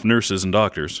 laying off nurses and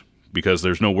doctors because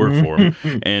there's no work for them,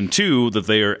 and two, that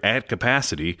they are at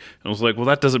capacity. And I was like, well,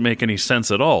 that doesn't make any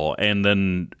sense at all. And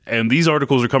these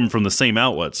articles are coming from the same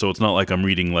outlet, so it's not like I'm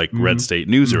reading like Red State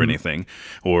News or anything,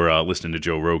 or listening to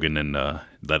Joe Rogan and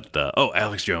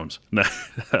Alex Jones.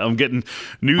 I'm getting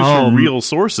news from real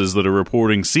sources that are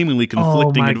reporting seemingly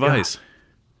conflicting advice. God.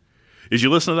 Did you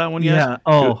listen to that one yet?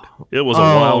 Yeah. It was a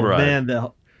wild ride.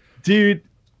 Man, dude.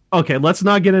 Okay, let's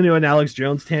not get into an Alex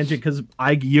Jones tangent, because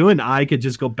you and I could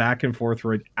just go back and forth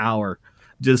for an hour.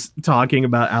 just talking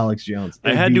about Alex Jones.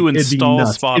 I had to install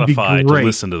Spotify to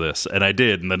listen to this, and I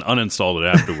did, and then uninstalled it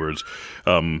afterwards.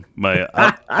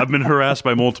 I've been harassed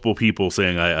by multiple people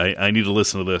saying I need to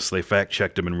listen to this. They fact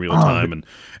checked him in real time and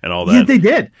all that. Yeah, they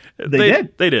did.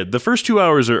 They did. The first 2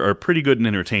 hours are pretty good and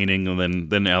entertaining, and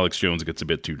then Alex Jones gets a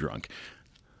bit too drunk.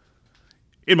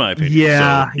 In my opinion.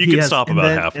 Yeah. So you can stop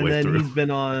about halfway through. He's been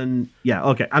on... Yeah,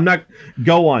 okay. I'm not...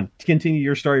 Go on. Continue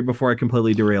your story before I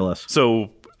completely derail us.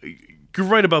 So, you're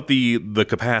right about the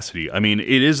capacity. I mean,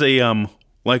 it is a,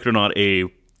 like it or not, a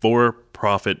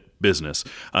for-profit business.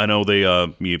 I know they...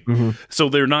 So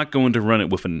they're not going to run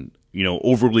it with an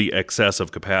overly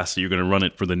excessive capacity. You're going to run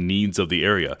it for the needs of the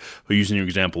area. But using your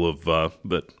example of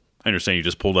that... I understand you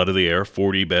just pulled out of the air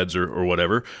 40 beds or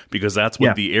whatever, because that's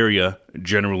what the area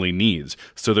generally needs.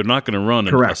 So they're not going to run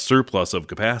a surplus of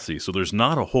capacity. So there's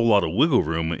not a whole lot of wiggle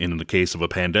room in the case of a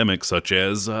pandemic such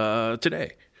as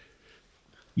today.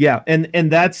 Yeah,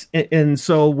 and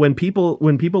so when people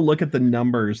look at the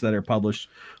numbers that are published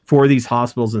for these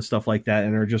hospitals and stuff like that,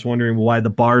 and are just wondering why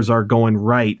the bars are going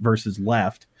right versus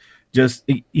left, just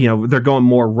they're going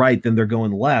more right than they're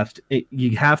going left.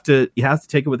 You have to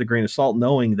take it with a grain of salt,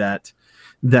 knowing that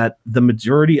the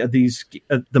majority of these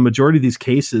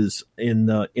cases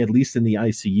at least in the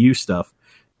ICU stuff,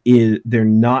 they're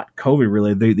not COVID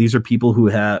related. These are people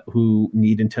who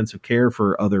need intensive care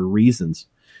for other reasons.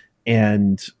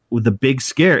 And with the big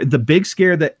scare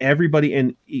that everybody,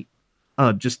 and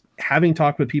just having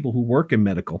talked with people who work in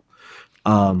medical,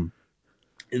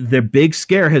 the big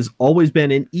scare has always been,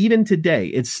 and even today,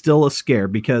 it's still a scare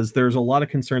because there's a lot of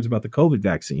concerns about the COVID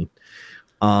vaccine.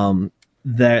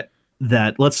 That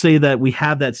let's say that we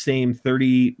have that same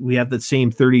 30,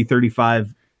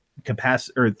 35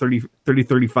 capacity, or 30,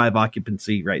 35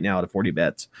 occupancy right now at 40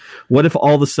 beds. What if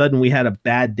all of a sudden we had a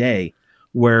bad day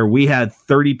where we had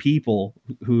 30 people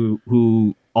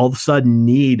who all of a sudden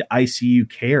need ICU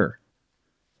care?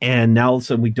 And now all of a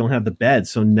sudden we don't have the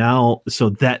beds.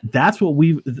 That's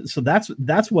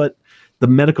what the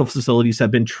medical facilities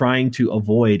have been trying to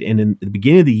avoid. And in the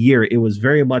beginning of the year, it was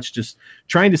very much just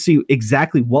trying to see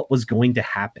exactly what was going to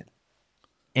happen.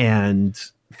 And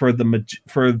for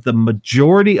the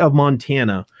majority of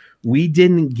Montana, we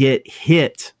didn't get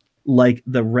hit like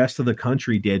the rest of the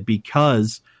country did,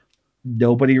 because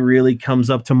nobody really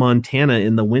comes up to Montana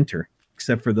in the winter,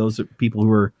 except for those people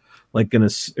who are gonna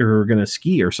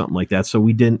ski or something like that.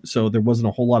 So there wasn't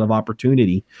a whole lot of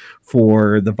opportunity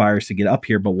for the virus to get up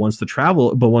here. But once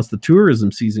the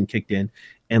tourism season kicked in,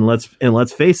 and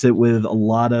let's face it, with a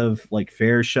lot of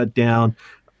fairs shut down,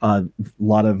 a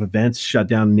lot of events shut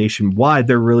down nationwide,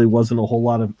 there really wasn't a whole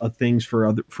lot of things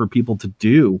for people to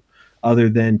do other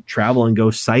than travel and go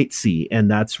sightsee.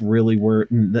 And that's really where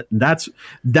that's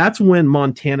when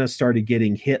Montana started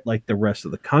getting hit like the rest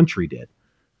of the country did.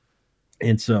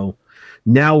 And so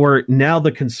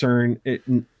the concern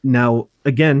now,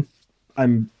 again,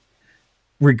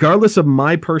 regardless of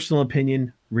my personal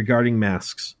opinion regarding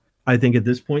masks, I think at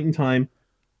this point in time,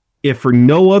 if for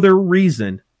no other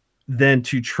reason than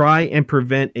to try and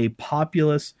prevent a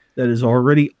populace that is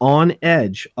already on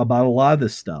edge about a lot of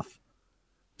this stuff,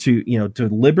 to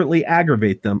deliberately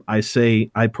aggravate them, I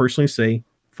personally say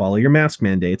follow your mask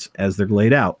mandates as they're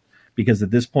laid out, because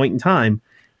at this point in time,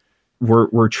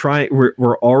 we're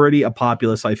already a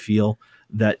populace, I feel,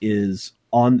 that's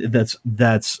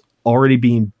already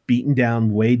being beaten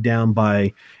down, weighed down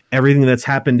by everything that's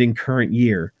happened in current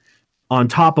year. On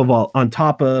top of what's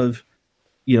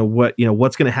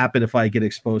going to happen if I get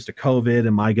exposed to COVID?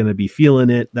 Am I going to be feeling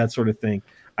it? That sort of thing.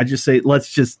 I just say,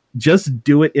 let's just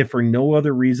do it, if for no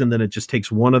other reason than it just takes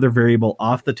one other variable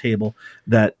off the table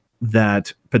that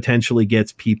potentially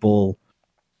gets people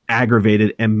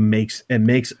aggravated and makes an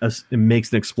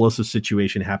explosive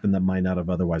situation happen that might not have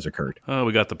otherwise occurred. Oh,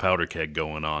 we got the powder keg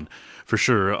going on for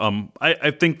sure.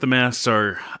 I think the masks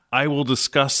I will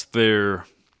discuss their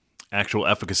actual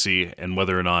efficacy and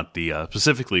whether or not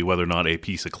specifically whether or not a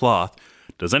piece of cloth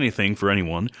does anything for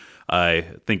anyone. I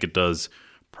think it does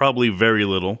probably very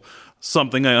little.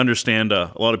 Something I understand,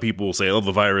 a lot of people will say,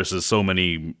 the virus is so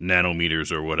many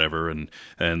nanometers or whatever, and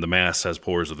the mask has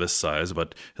pores of this size,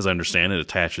 but as I understand it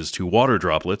attaches to water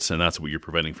droplets, and that's what you're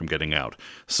preventing from getting out.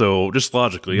 So just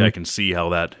logically, I can see how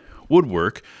that would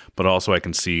work, but also I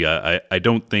can see, I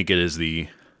don't think it is the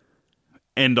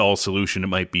end-all solution. It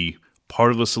might be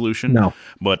part of the solution. No.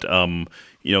 But,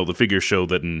 the figures show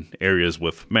that in areas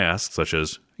with masks, such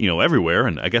as, everywhere,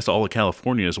 and I guess all of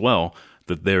California as well,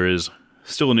 that there is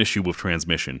still an issue with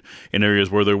transmission. In areas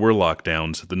where there were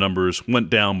lockdowns, the numbers went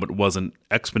down, but wasn't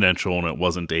exponential, and it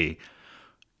wasn't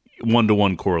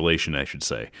one-to-one correlation, I should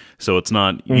say. So it's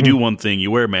not, you do one thing,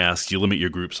 you wear masks, you limit your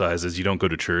group sizes, you don't go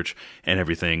to church and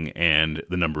everything, and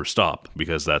the numbers stop,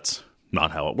 because that's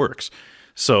not how it works.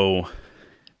 So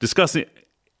discussing,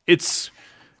 it's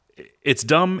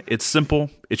dumb, it's simple,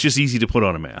 it's just easy to put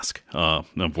on a mask.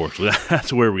 Unfortunately,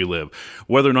 that's where we live.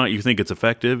 Whether or not you think it's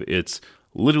effective, it's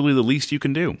literally the least you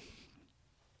can do.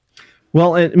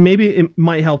 Well, and maybe it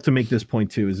might help to make this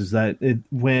point too, is that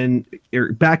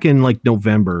back in like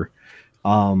November,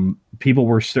 people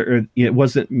were, it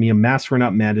wasn't, masks were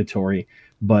not mandatory,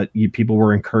 but people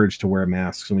were encouraged to wear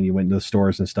masks when you went into the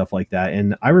stores and stuff like that.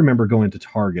 And I remember going to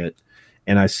Target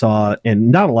and I saw,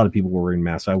 and not a lot of people were wearing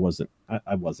masks. I wasn't.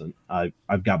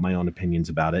 I've got my own opinions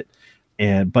about it.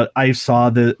 But I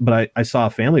saw I saw a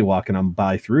family walking on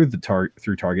by through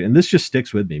Target, and this just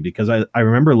sticks with me because I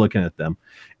remember looking at them,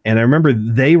 and I remember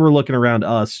they were looking around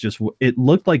us. It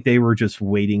looked like they were just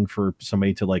waiting for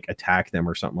somebody to like attack them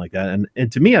or something like that.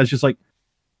 And to me, I was just like,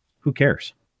 who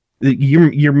cares?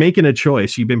 You're making a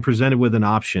choice. You've been presented with an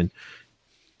option.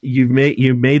 You've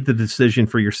made the decision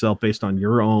for yourself based on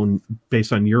your own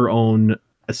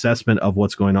assessment of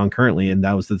what's going on currently, and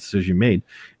that was the decision made.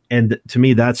 And to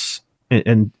me, that's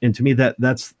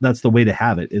the way to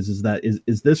have it. Is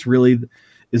this really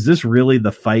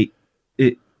the fight?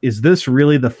 Is this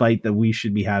really the fight that we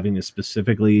should be having? Is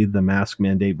specifically the mask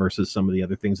mandate versus some of the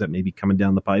other things that may be coming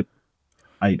down the pipe?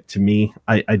 I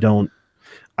don't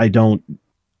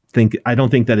think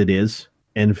that it is.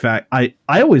 In fact, I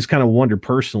always kind of wonder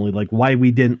personally, like why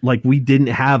we didn't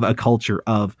have a culture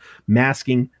of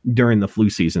masking during the flu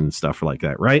season and stuff like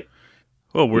that, right?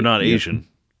 Well, we're not Asian.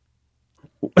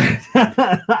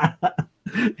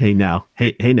 Hey now.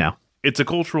 It's a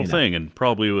cultural thing, and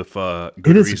probably with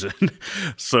good reason.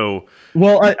 So,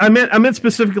 well, I meant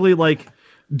specifically like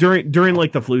during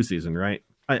like the flu season, right?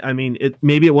 I mean,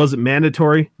 maybe it wasn't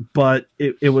mandatory, but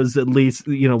it was at least,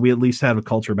 we at least have a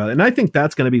culture about it. And I think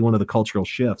that's going to be one of the cultural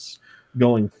shifts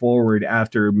going forward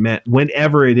after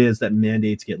whenever it is that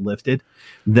mandates get lifted,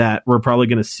 that we're probably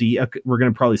going to see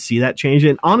that change.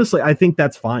 And honestly, I think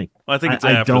that's fine. Well, I think it's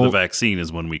after the vaccine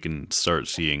is when we can start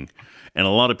seeing, and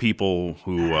a lot of people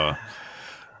who,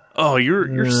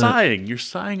 you're sighing. You're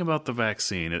sighing about the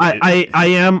vaccine.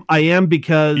 I am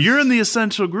because you're in the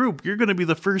essential group. You're going to be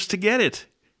the first to get it.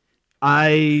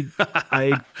 I'm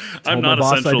not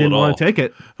essential I didn't want to take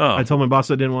it. Oh. I told my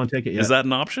boss I didn't want to take it yet. Is that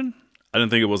an option? I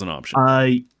didn't think it was an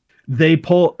option. They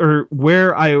pull, or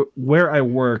where I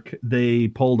work, they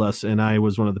polled us, and I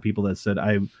was one of the people that said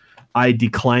I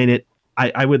decline it.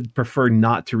 I would prefer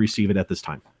not to receive it at this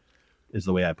time, is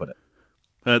the way I put it.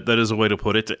 That is a way to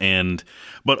put it.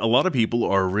 But a lot of people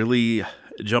are really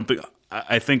jumping.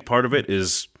 I think part of it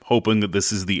is hoping that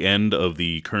this is the end of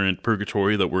the current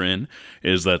purgatory that we're in,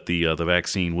 is that the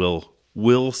vaccine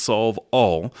will solve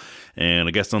all. And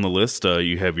I guess on the list,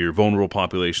 you have your vulnerable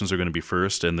populations are going to be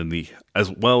first, and then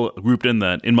as well grouped in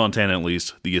that, in Montana at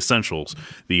least, the essentials,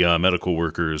 the medical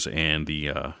workers, and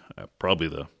the probably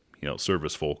the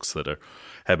service folks that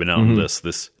have been out in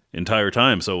this entire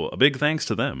time. So a big thanks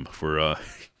to them for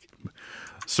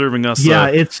serving us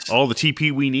it's all the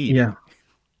TP we need. Yeah.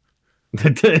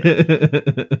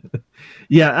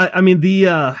 Yeah, I mean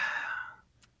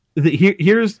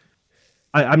here's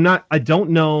I don't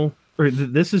know, or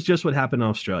this is just what happened in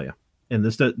Australia, and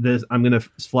this I'm going to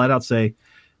flat out say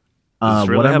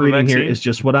what I'm reading here is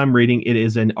just what I'm reading. It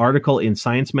is an article in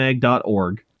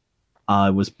sciencemag.org.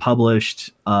 It was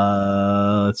published,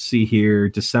 let's see here,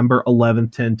 December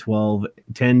 11th,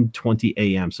 10:20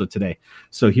 a.m. So today.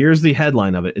 So here's the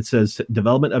headline of it. It says,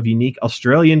 development of unique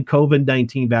Australian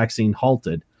COVID-19 vaccine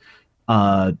halted.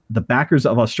 The backers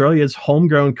of Australia's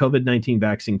homegrown COVID-19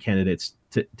 vaccine candidates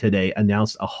today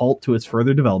announced a halt to its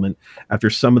further development after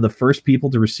some of the first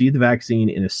people to receive the vaccine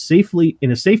in a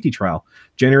safety trial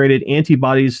generated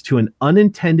antibodies to an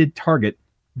unintended target,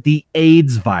 the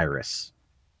AIDS virus.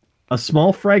 A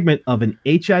small fragment of an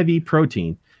HIV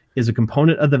protein is a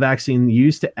component of the vaccine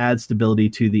used to add stability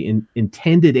to the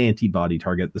intended antibody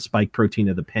target, the spike protein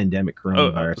of the pandemic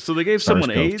coronavirus. So they gave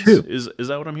someone AIDS? Is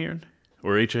that what I'm hearing?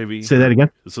 Or HIV? Say that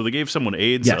again? So they gave someone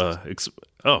AIDS? Yes.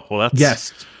 That's...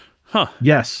 Yes. Huh.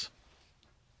 Yes.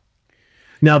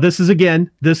 Now, this is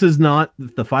not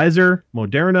the Pfizer,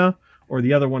 Moderna, or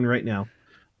the other one right now.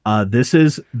 This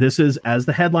is, as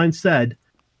the headline said,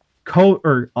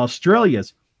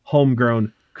 Australia's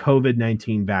homegrown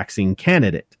COVID-19 vaccine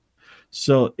candidate.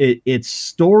 So it's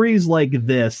stories like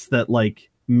this that like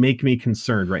make me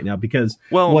concerned right now, because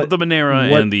the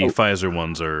Monera and the Pfizer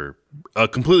ones are a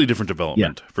completely different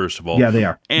development, first of all. Yeah, they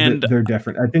are. And they're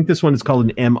different. I think this one is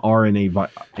called an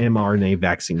mRNA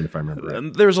vaccine, if I remember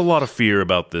right. There's a lot of fear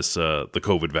about this, the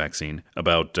COVID vaccine,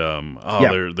 about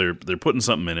they're putting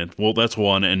something in it. Well, that's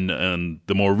one, and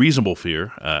the more reasonable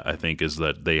fear, I think, is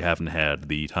that they haven't had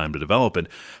the time to develop it.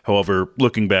 However,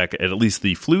 looking back at least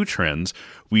the flu trends,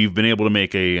 we've been able to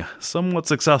make a somewhat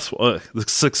successful the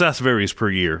success varies per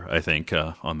year, I think,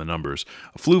 on the numbers.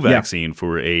 A flu vaccine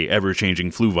for a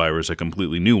ever-changing flu virus, a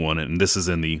completely new one, and this is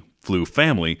in the flu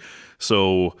family.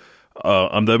 So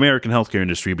the American healthcare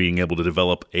industry being able to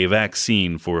develop a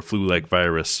vaccine for a flu-like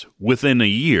virus within a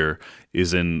year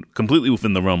is completely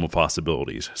within the realm of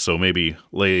possibilities. So maybe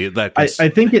that.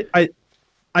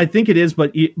 I think it is,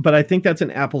 but I think that's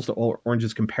an apples to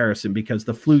oranges comparison, because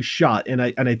the flu shot, and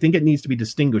I think it needs to be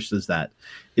distinguished as that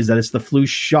it's the flu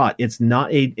shot. It's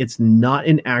not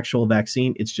an actual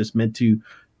vaccine. It's meant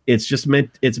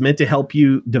to help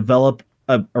you develop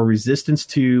a resistance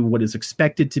to what is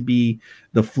expected to be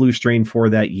the flu strain for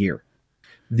that year.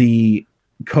 The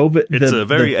COVID, it's a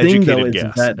very educated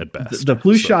guess at best. The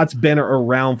flu shot's been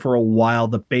around for a while.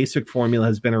 The basic formula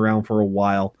has been around for a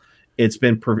while. It's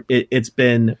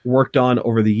been worked on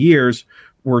over the years.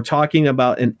 We're talking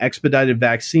about an expedited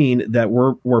vaccine that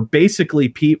we're basically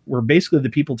the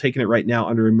people taking it right now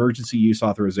under emergency use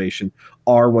authorization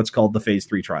are what's called the phase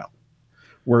 3 trial.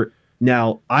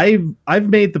 Now I've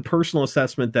made the personal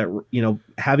assessment that,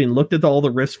 having looked at all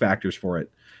the risk factors for it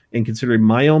and considering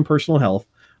my own personal health,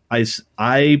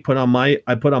 I put on my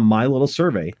little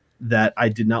survey that I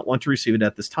did not want to receive it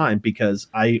at this time, because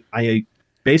I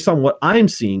based on what I'm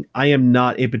seeing, I am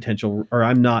not a potential, or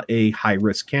I'm not a high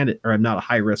risk candidate, or I'm not a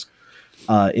high risk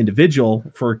individual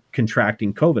for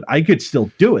contracting COVID. I could still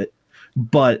do it,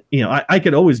 but I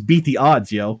could always beat the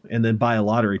odds, and then buy a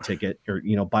lottery ticket, or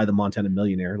buy the Montana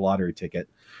Millionaire lottery ticket.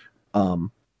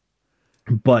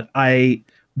 But I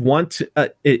want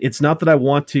to. It's not that I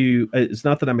want to. It's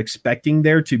not that I'm expecting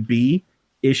there to be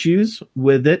issues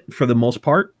with it for the most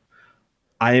part.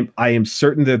 I am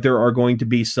certain that there are going to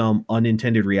be some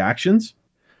unintended reactions.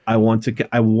 I want,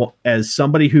 as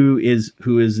somebody who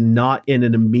is not in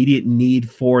an immediate need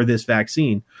for this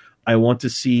vaccine, I want to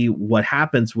see what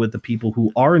happens with the people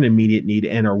who are in immediate need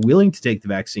and are willing to take the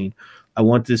vaccine. I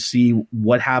want to see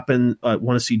what happens. I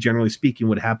want to see, generally speaking,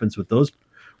 what happens with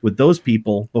those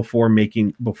people before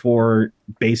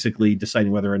basically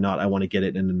deciding whether or not I want to get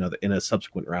it in a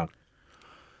subsequent round.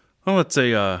 Well, let's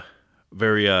say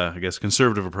very, I guess,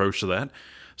 conservative approach to that.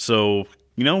 So,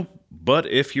 but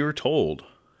if you're told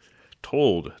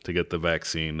to get the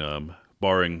vaccine,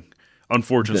 barring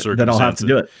unfortunate circumstances, then I'll have to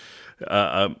do it.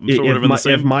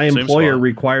 If my employer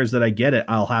requires that I get it,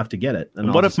 I'll have to get it.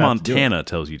 And what if Montana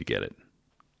tells you to get it?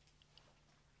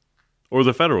 Or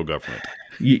the federal government?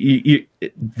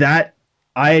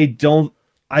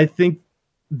 I think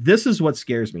this is what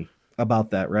scares me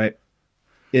about that, right?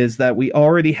 Is that we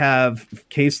already have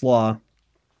case law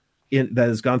that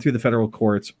has gone through the federal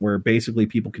courts where basically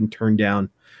people can turn down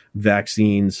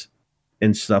vaccines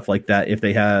and stuff like that if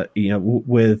they have,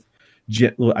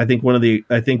 I think one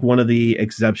of the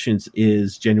exceptions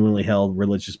is genuinely held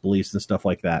religious beliefs and stuff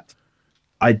like that.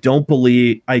 I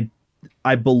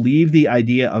I believe the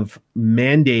idea of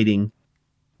mandating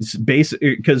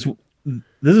because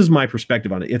this is my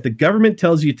perspective on it. If the government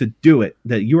tells you to do it,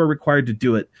 that you are required to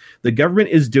do it, the government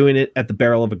is doing it at the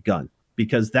barrel of a gun,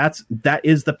 because that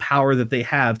is the power that they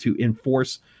have to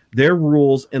enforce their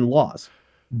rules and laws.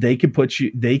 They can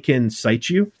cite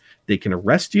you, they can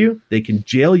arrest you, they can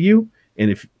jail you,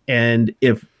 and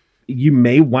if you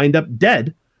may wind up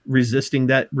dead resisting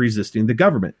the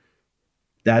government.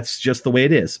 That's just the way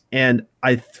it is. And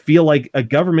I feel like a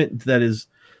government that is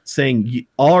saying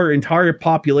our entire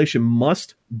population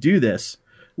must do this,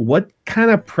 what kind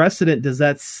of precedent does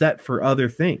that set for other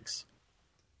things?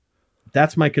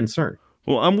 That's my concern.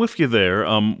 Well, I'm with you there.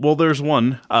 Well, there's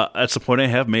one. That's the point I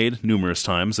have made numerous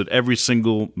times, that every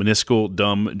single minuscule,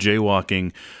 dumb,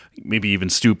 jaywalking, maybe even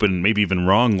stupid, maybe even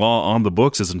wrong law on the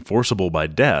books is enforceable by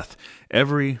death.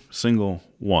 Every single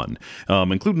one,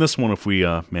 including this one if we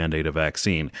mandate a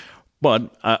vaccine.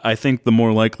 But I think the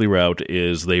more likely route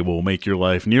is they will make your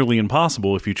life nearly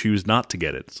impossible if you choose not to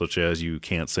get it, such as you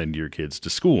can't send your kids to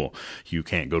school, you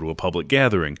can't go to a public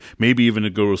gathering, maybe even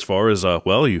to go as far as,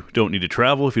 you don't need to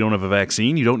travel if you don't have a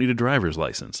vaccine, you don't need a driver's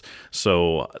license.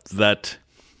 So that,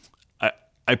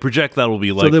 I project that will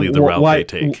be likely the route they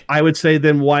take. I would say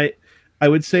that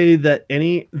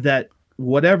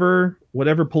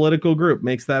whatever political group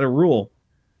makes that a rule,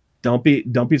 don't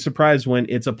be surprised when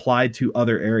it's applied to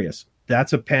other areas.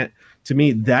 To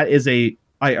me, that is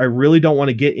I really don't want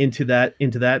to get into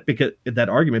that because that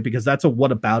argument, because that's a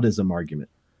whataboutism argument,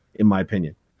 in my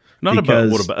opinion. Not about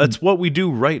what about. It's what we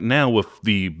do right now with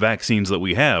the vaccines that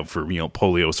we have for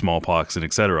polio, smallpox, and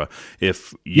etc.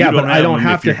 If you don't but have I don't them,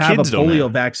 have to have a polio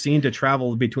have. vaccine to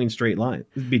travel between state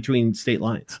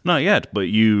lines. Not yet, but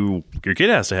your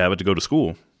kid has to have it to go to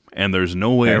school, and there's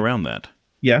no way around that.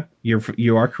 Yeah,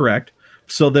 you are correct.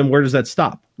 So then, where does that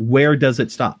stop? Where does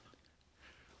it stop?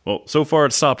 Well, so far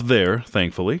it stopped there,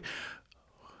 thankfully.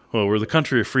 Well, we're the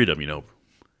country of freedom,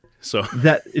 So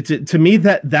that to me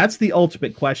that's the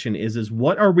ultimate question is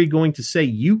what are we going to say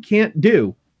you can't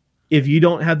do if you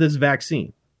don't have this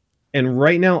vaccine? And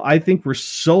right now I think we're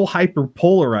so hyper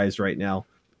polarized right now,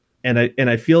 and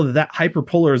I feel that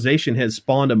hyperpolarization has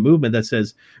spawned a movement that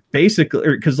says basically,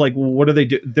 because like what do they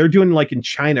do? They're doing like in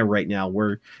China right now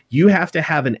where you have to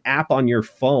have an app on your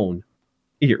phone,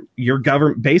 your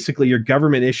government, basically your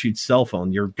government issued cell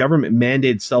phone, your government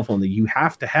mandated cell phone that you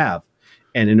have to have.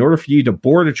 And in order for you to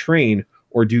board a train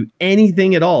or do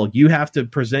anything at all, you have to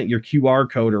present your QR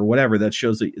code or whatever that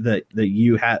shows that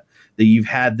you've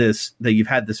had this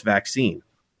vaccine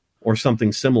or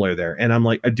something similar there. And I'm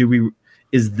like,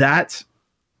 is that,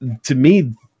 to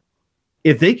me,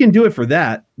 if they can do it for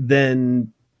that,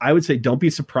 then I would say don't be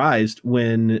surprised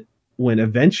when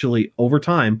eventually over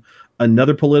time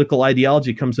another political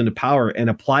ideology comes into power and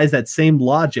applies that same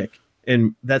logic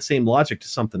to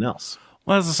something else.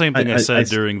 Well, that's the same thing I said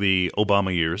during the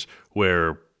Obama years,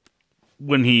 where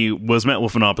when he was met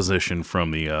with an opposition from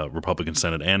the Republican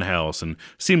Senate and House and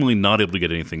seemingly not able to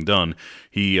get anything done,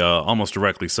 he almost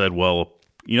directly said, well,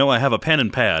 I have a pen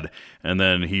and pad. And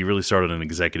then he really started an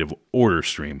executive order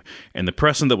stream. And the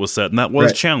precedent that was set, and that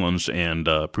was challenged and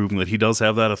proving that he does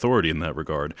have that authority in that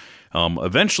regard,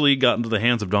 eventually got into the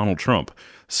hands of Donald Trump.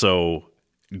 So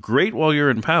great while you're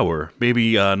in power,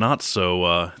 maybe not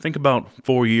so. Think about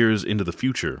 4 years into the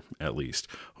future, at least.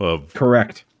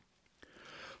 Correct.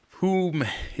 Who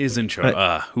is in charge?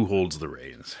 Who holds the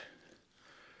reins?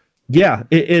 Yeah,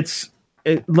 I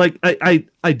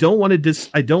don't want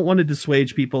to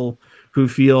dissuade people who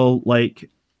feel like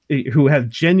who have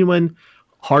genuine,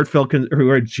 heartfelt, who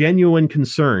are genuine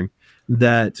concern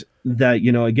that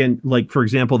again, like for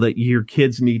example, that your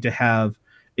kids need to have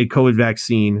a COVID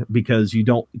vaccine because you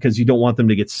don't want them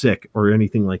to get sick or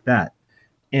anything like that.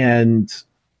 And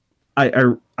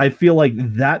I feel like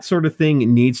that sort of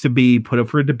thing needs to be put up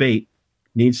for a debate,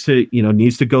 needs to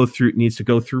go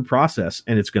through process,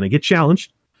 and it's going to get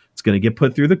challenged. It's going to get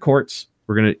put through the courts.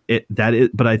 But I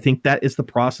think that is the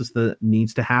process that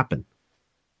needs to happen.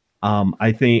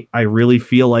 I really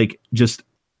feel like just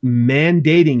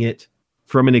mandating it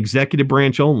from an executive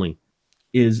branch only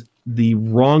is the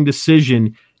wrong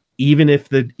decision, even if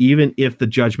the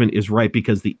judgment is right,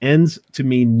 because the ends to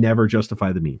me never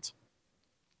justify the means.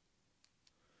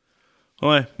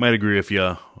 Well, I might agree with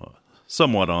you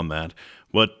somewhat on that,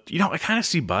 but I kind of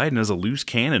see Biden as a loose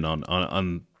cannon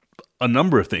on a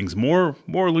number of things, more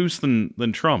loose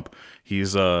than Trump.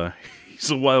 He's a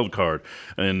wild card,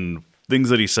 and things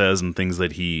that he says and things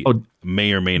that he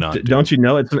may or may not do. Don't you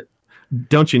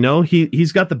know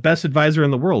he's got the best advisor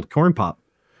in the world, Corn Pop.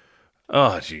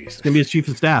 Oh, jeez. It's going to be his chief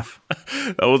of staff.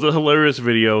 That was a hilarious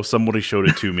video. Somebody showed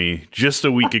it to me just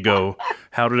a week ago.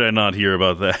 How did I not hear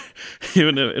about that?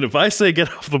 And if I say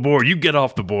get off the board, you get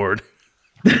off the board.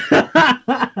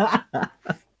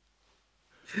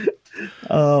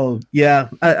 Oh, yeah.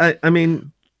 I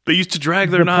mean... They used to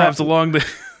drag their knives along to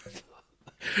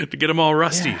get them all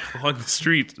rusty along the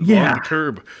street, along the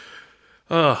curb.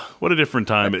 What a different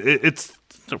time. It's...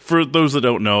 For those that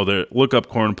don't know, look up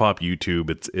Corn Pop YouTube.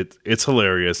 It's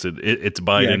hilarious. It's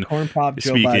Biden Corn Pop,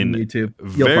 speaking Joe Biden YouTube.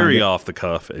 Very off the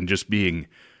cuff and just being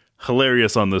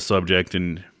hilarious on this subject,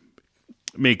 and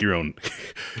make your own.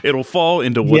 It'll fall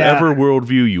into whatever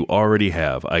worldview you already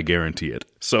have. I guarantee it.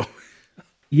 So,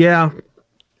 yeah,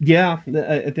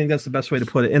 I think that's the best way to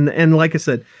put it. And like I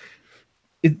said,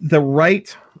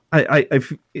 there's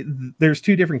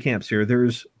two different camps here.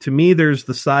 There's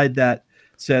the side that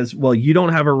says, well, you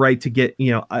don't have a right to get,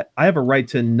 I have a right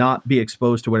to not be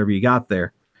exposed to whatever you got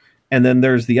there. And then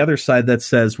there's the other side that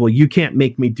says, well, you can't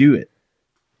make me do it.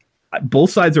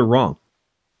 Both sides are wrong.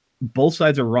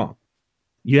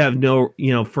 You have no,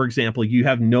 for example, you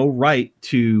have no right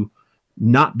to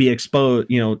not be exposed,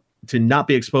 to not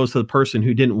be exposed to the person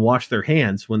who didn't wash their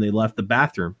hands when they left the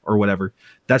bathroom or whatever.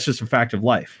 That's just a fact of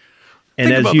life.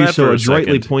 And as you so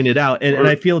adroitly pointed out, and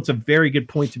I feel it's a very good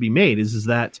point to be made, is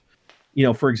that,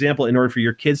 for example, in order for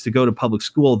your kids to go to public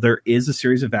school, there is a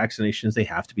series of vaccinations they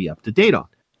have to be up to date on.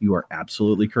 You are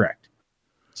absolutely correct.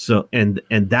 So, and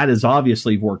that is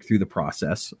obviously worked through the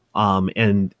process.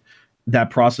 And that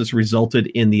process resulted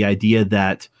in the idea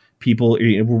that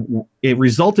it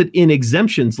resulted in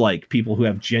exemptions like people who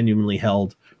have genuinely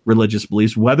held religious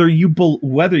beliefs, whether you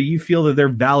feel that they're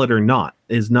valid or not,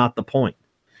 is not the point.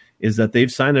 Is that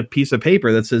they've signed a piece of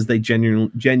paper that says they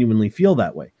genuinely feel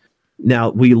that way. Now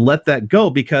we let that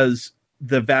go because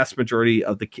the vast majority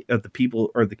of the people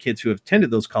or the kids who have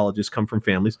attended those colleges come from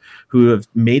families who have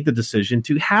made the decision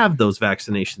to have those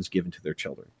vaccinations given to their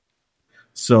children.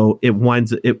 So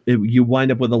you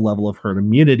wind up with a level of herd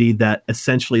immunity that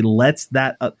essentially lets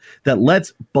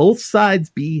both sides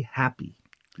be happy,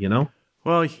 you know?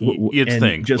 Well, you'd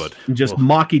think, just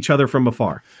mock each other from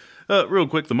afar. Real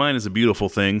quick, the mind is a beautiful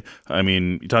thing. I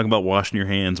mean, you talk about washing your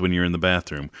hands when you're in the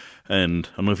bathroom. And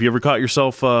I don't know if you ever caught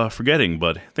yourself forgetting,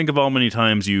 but think of how many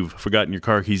times you've forgotten your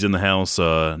car keys in the house,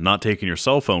 not taking your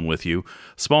cell phone with you,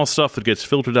 small stuff that gets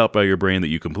filtered out by your brain that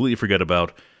you completely forget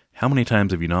about. How many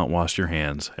times have you not washed your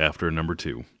hands after number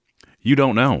 2? You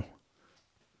don't know.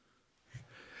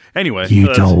 Anyway.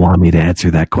 You don't want me to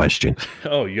answer that question.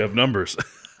 Oh, you have numbers.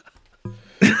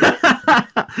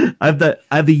 I have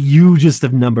the hugest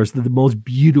of numbers, the most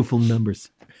beautiful numbers.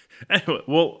 Anyway,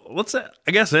 well, let's, I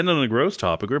guess, end on a gross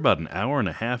topic. We're about an hour and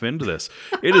a half into this.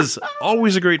 It is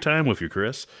always a great time with you,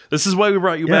 Chris. This is why we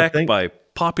brought you back by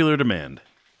popular demand.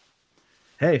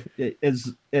 Hey,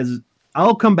 as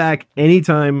I'll come back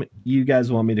anytime you guys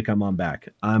want me to come on back.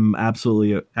 I'm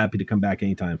absolutely happy to come back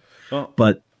anytime. Well,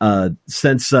 but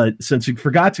since we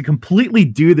forgot to completely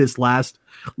do this last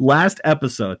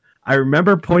episode, I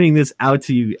remember pointing this out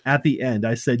to you at the end.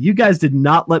 I said, you guys did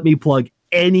not let me plug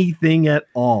anything at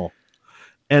all.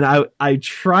 And I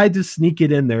tried to sneak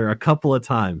it in there a couple of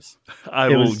times. I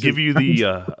will give you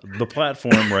the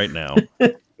platform right now.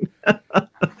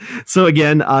 So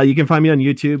again, you can find me on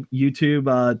YouTube,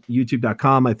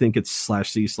 youtube.com. I think it's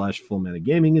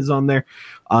 /c/FullManaGaming is on there.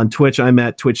 On Twitch, I'm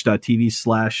at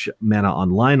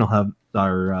twitch.tv/ManaOnline. I'll have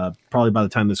our, probably by the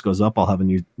time this goes up, I'll have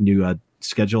a new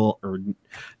schedule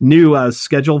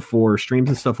for streams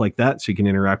and stuff like that. So you can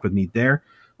interact with me there.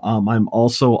 I'm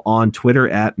also on Twitter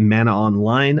at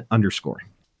ManaOnline _.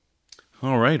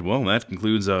 All right. Well, that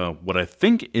concludes what I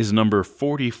think is number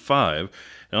 45.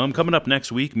 Coming up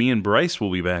next week, me and Bryce will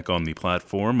be back on the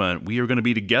platform. We are going to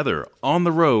be together on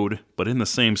the road, but in the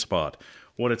same spot.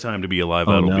 What a time to be alive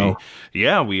that'll be.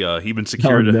 Yeah, we even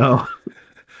secured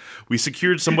we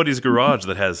secured somebody's garage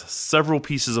that has several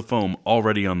pieces of foam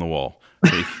already on the wall.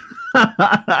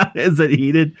 Is it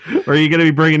heated? Or are you going to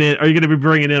be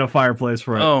bringing in a fireplace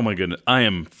for it? Oh my goodness. I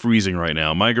am freezing right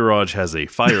now. My garage has a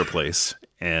fireplace.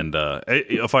 And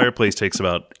a fireplace takes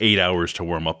about 8 hours to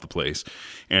warm up the place.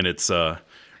 And it's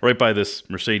right by this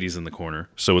Mercedes in the corner.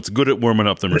 So it's good at warming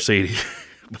up the Mercedes.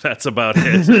 But that's about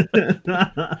it.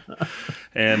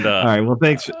 And all right. Well,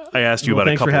 thanks. I asked you about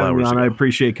a couple hours ago. I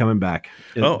appreciate coming back.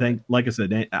 Like I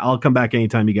said, I'll come back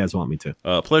anytime you guys want me to.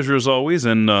 Pleasure as always.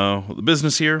 And the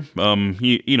business here,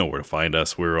 you know where to find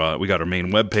us. We got our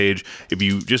main webpage. If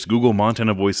you just Google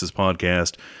Montana Voices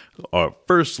Podcast, our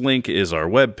first link is our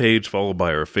webpage, followed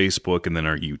by our Facebook, and then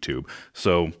our YouTube.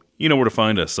 So you know where to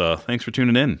find us. Thanks for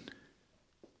tuning in.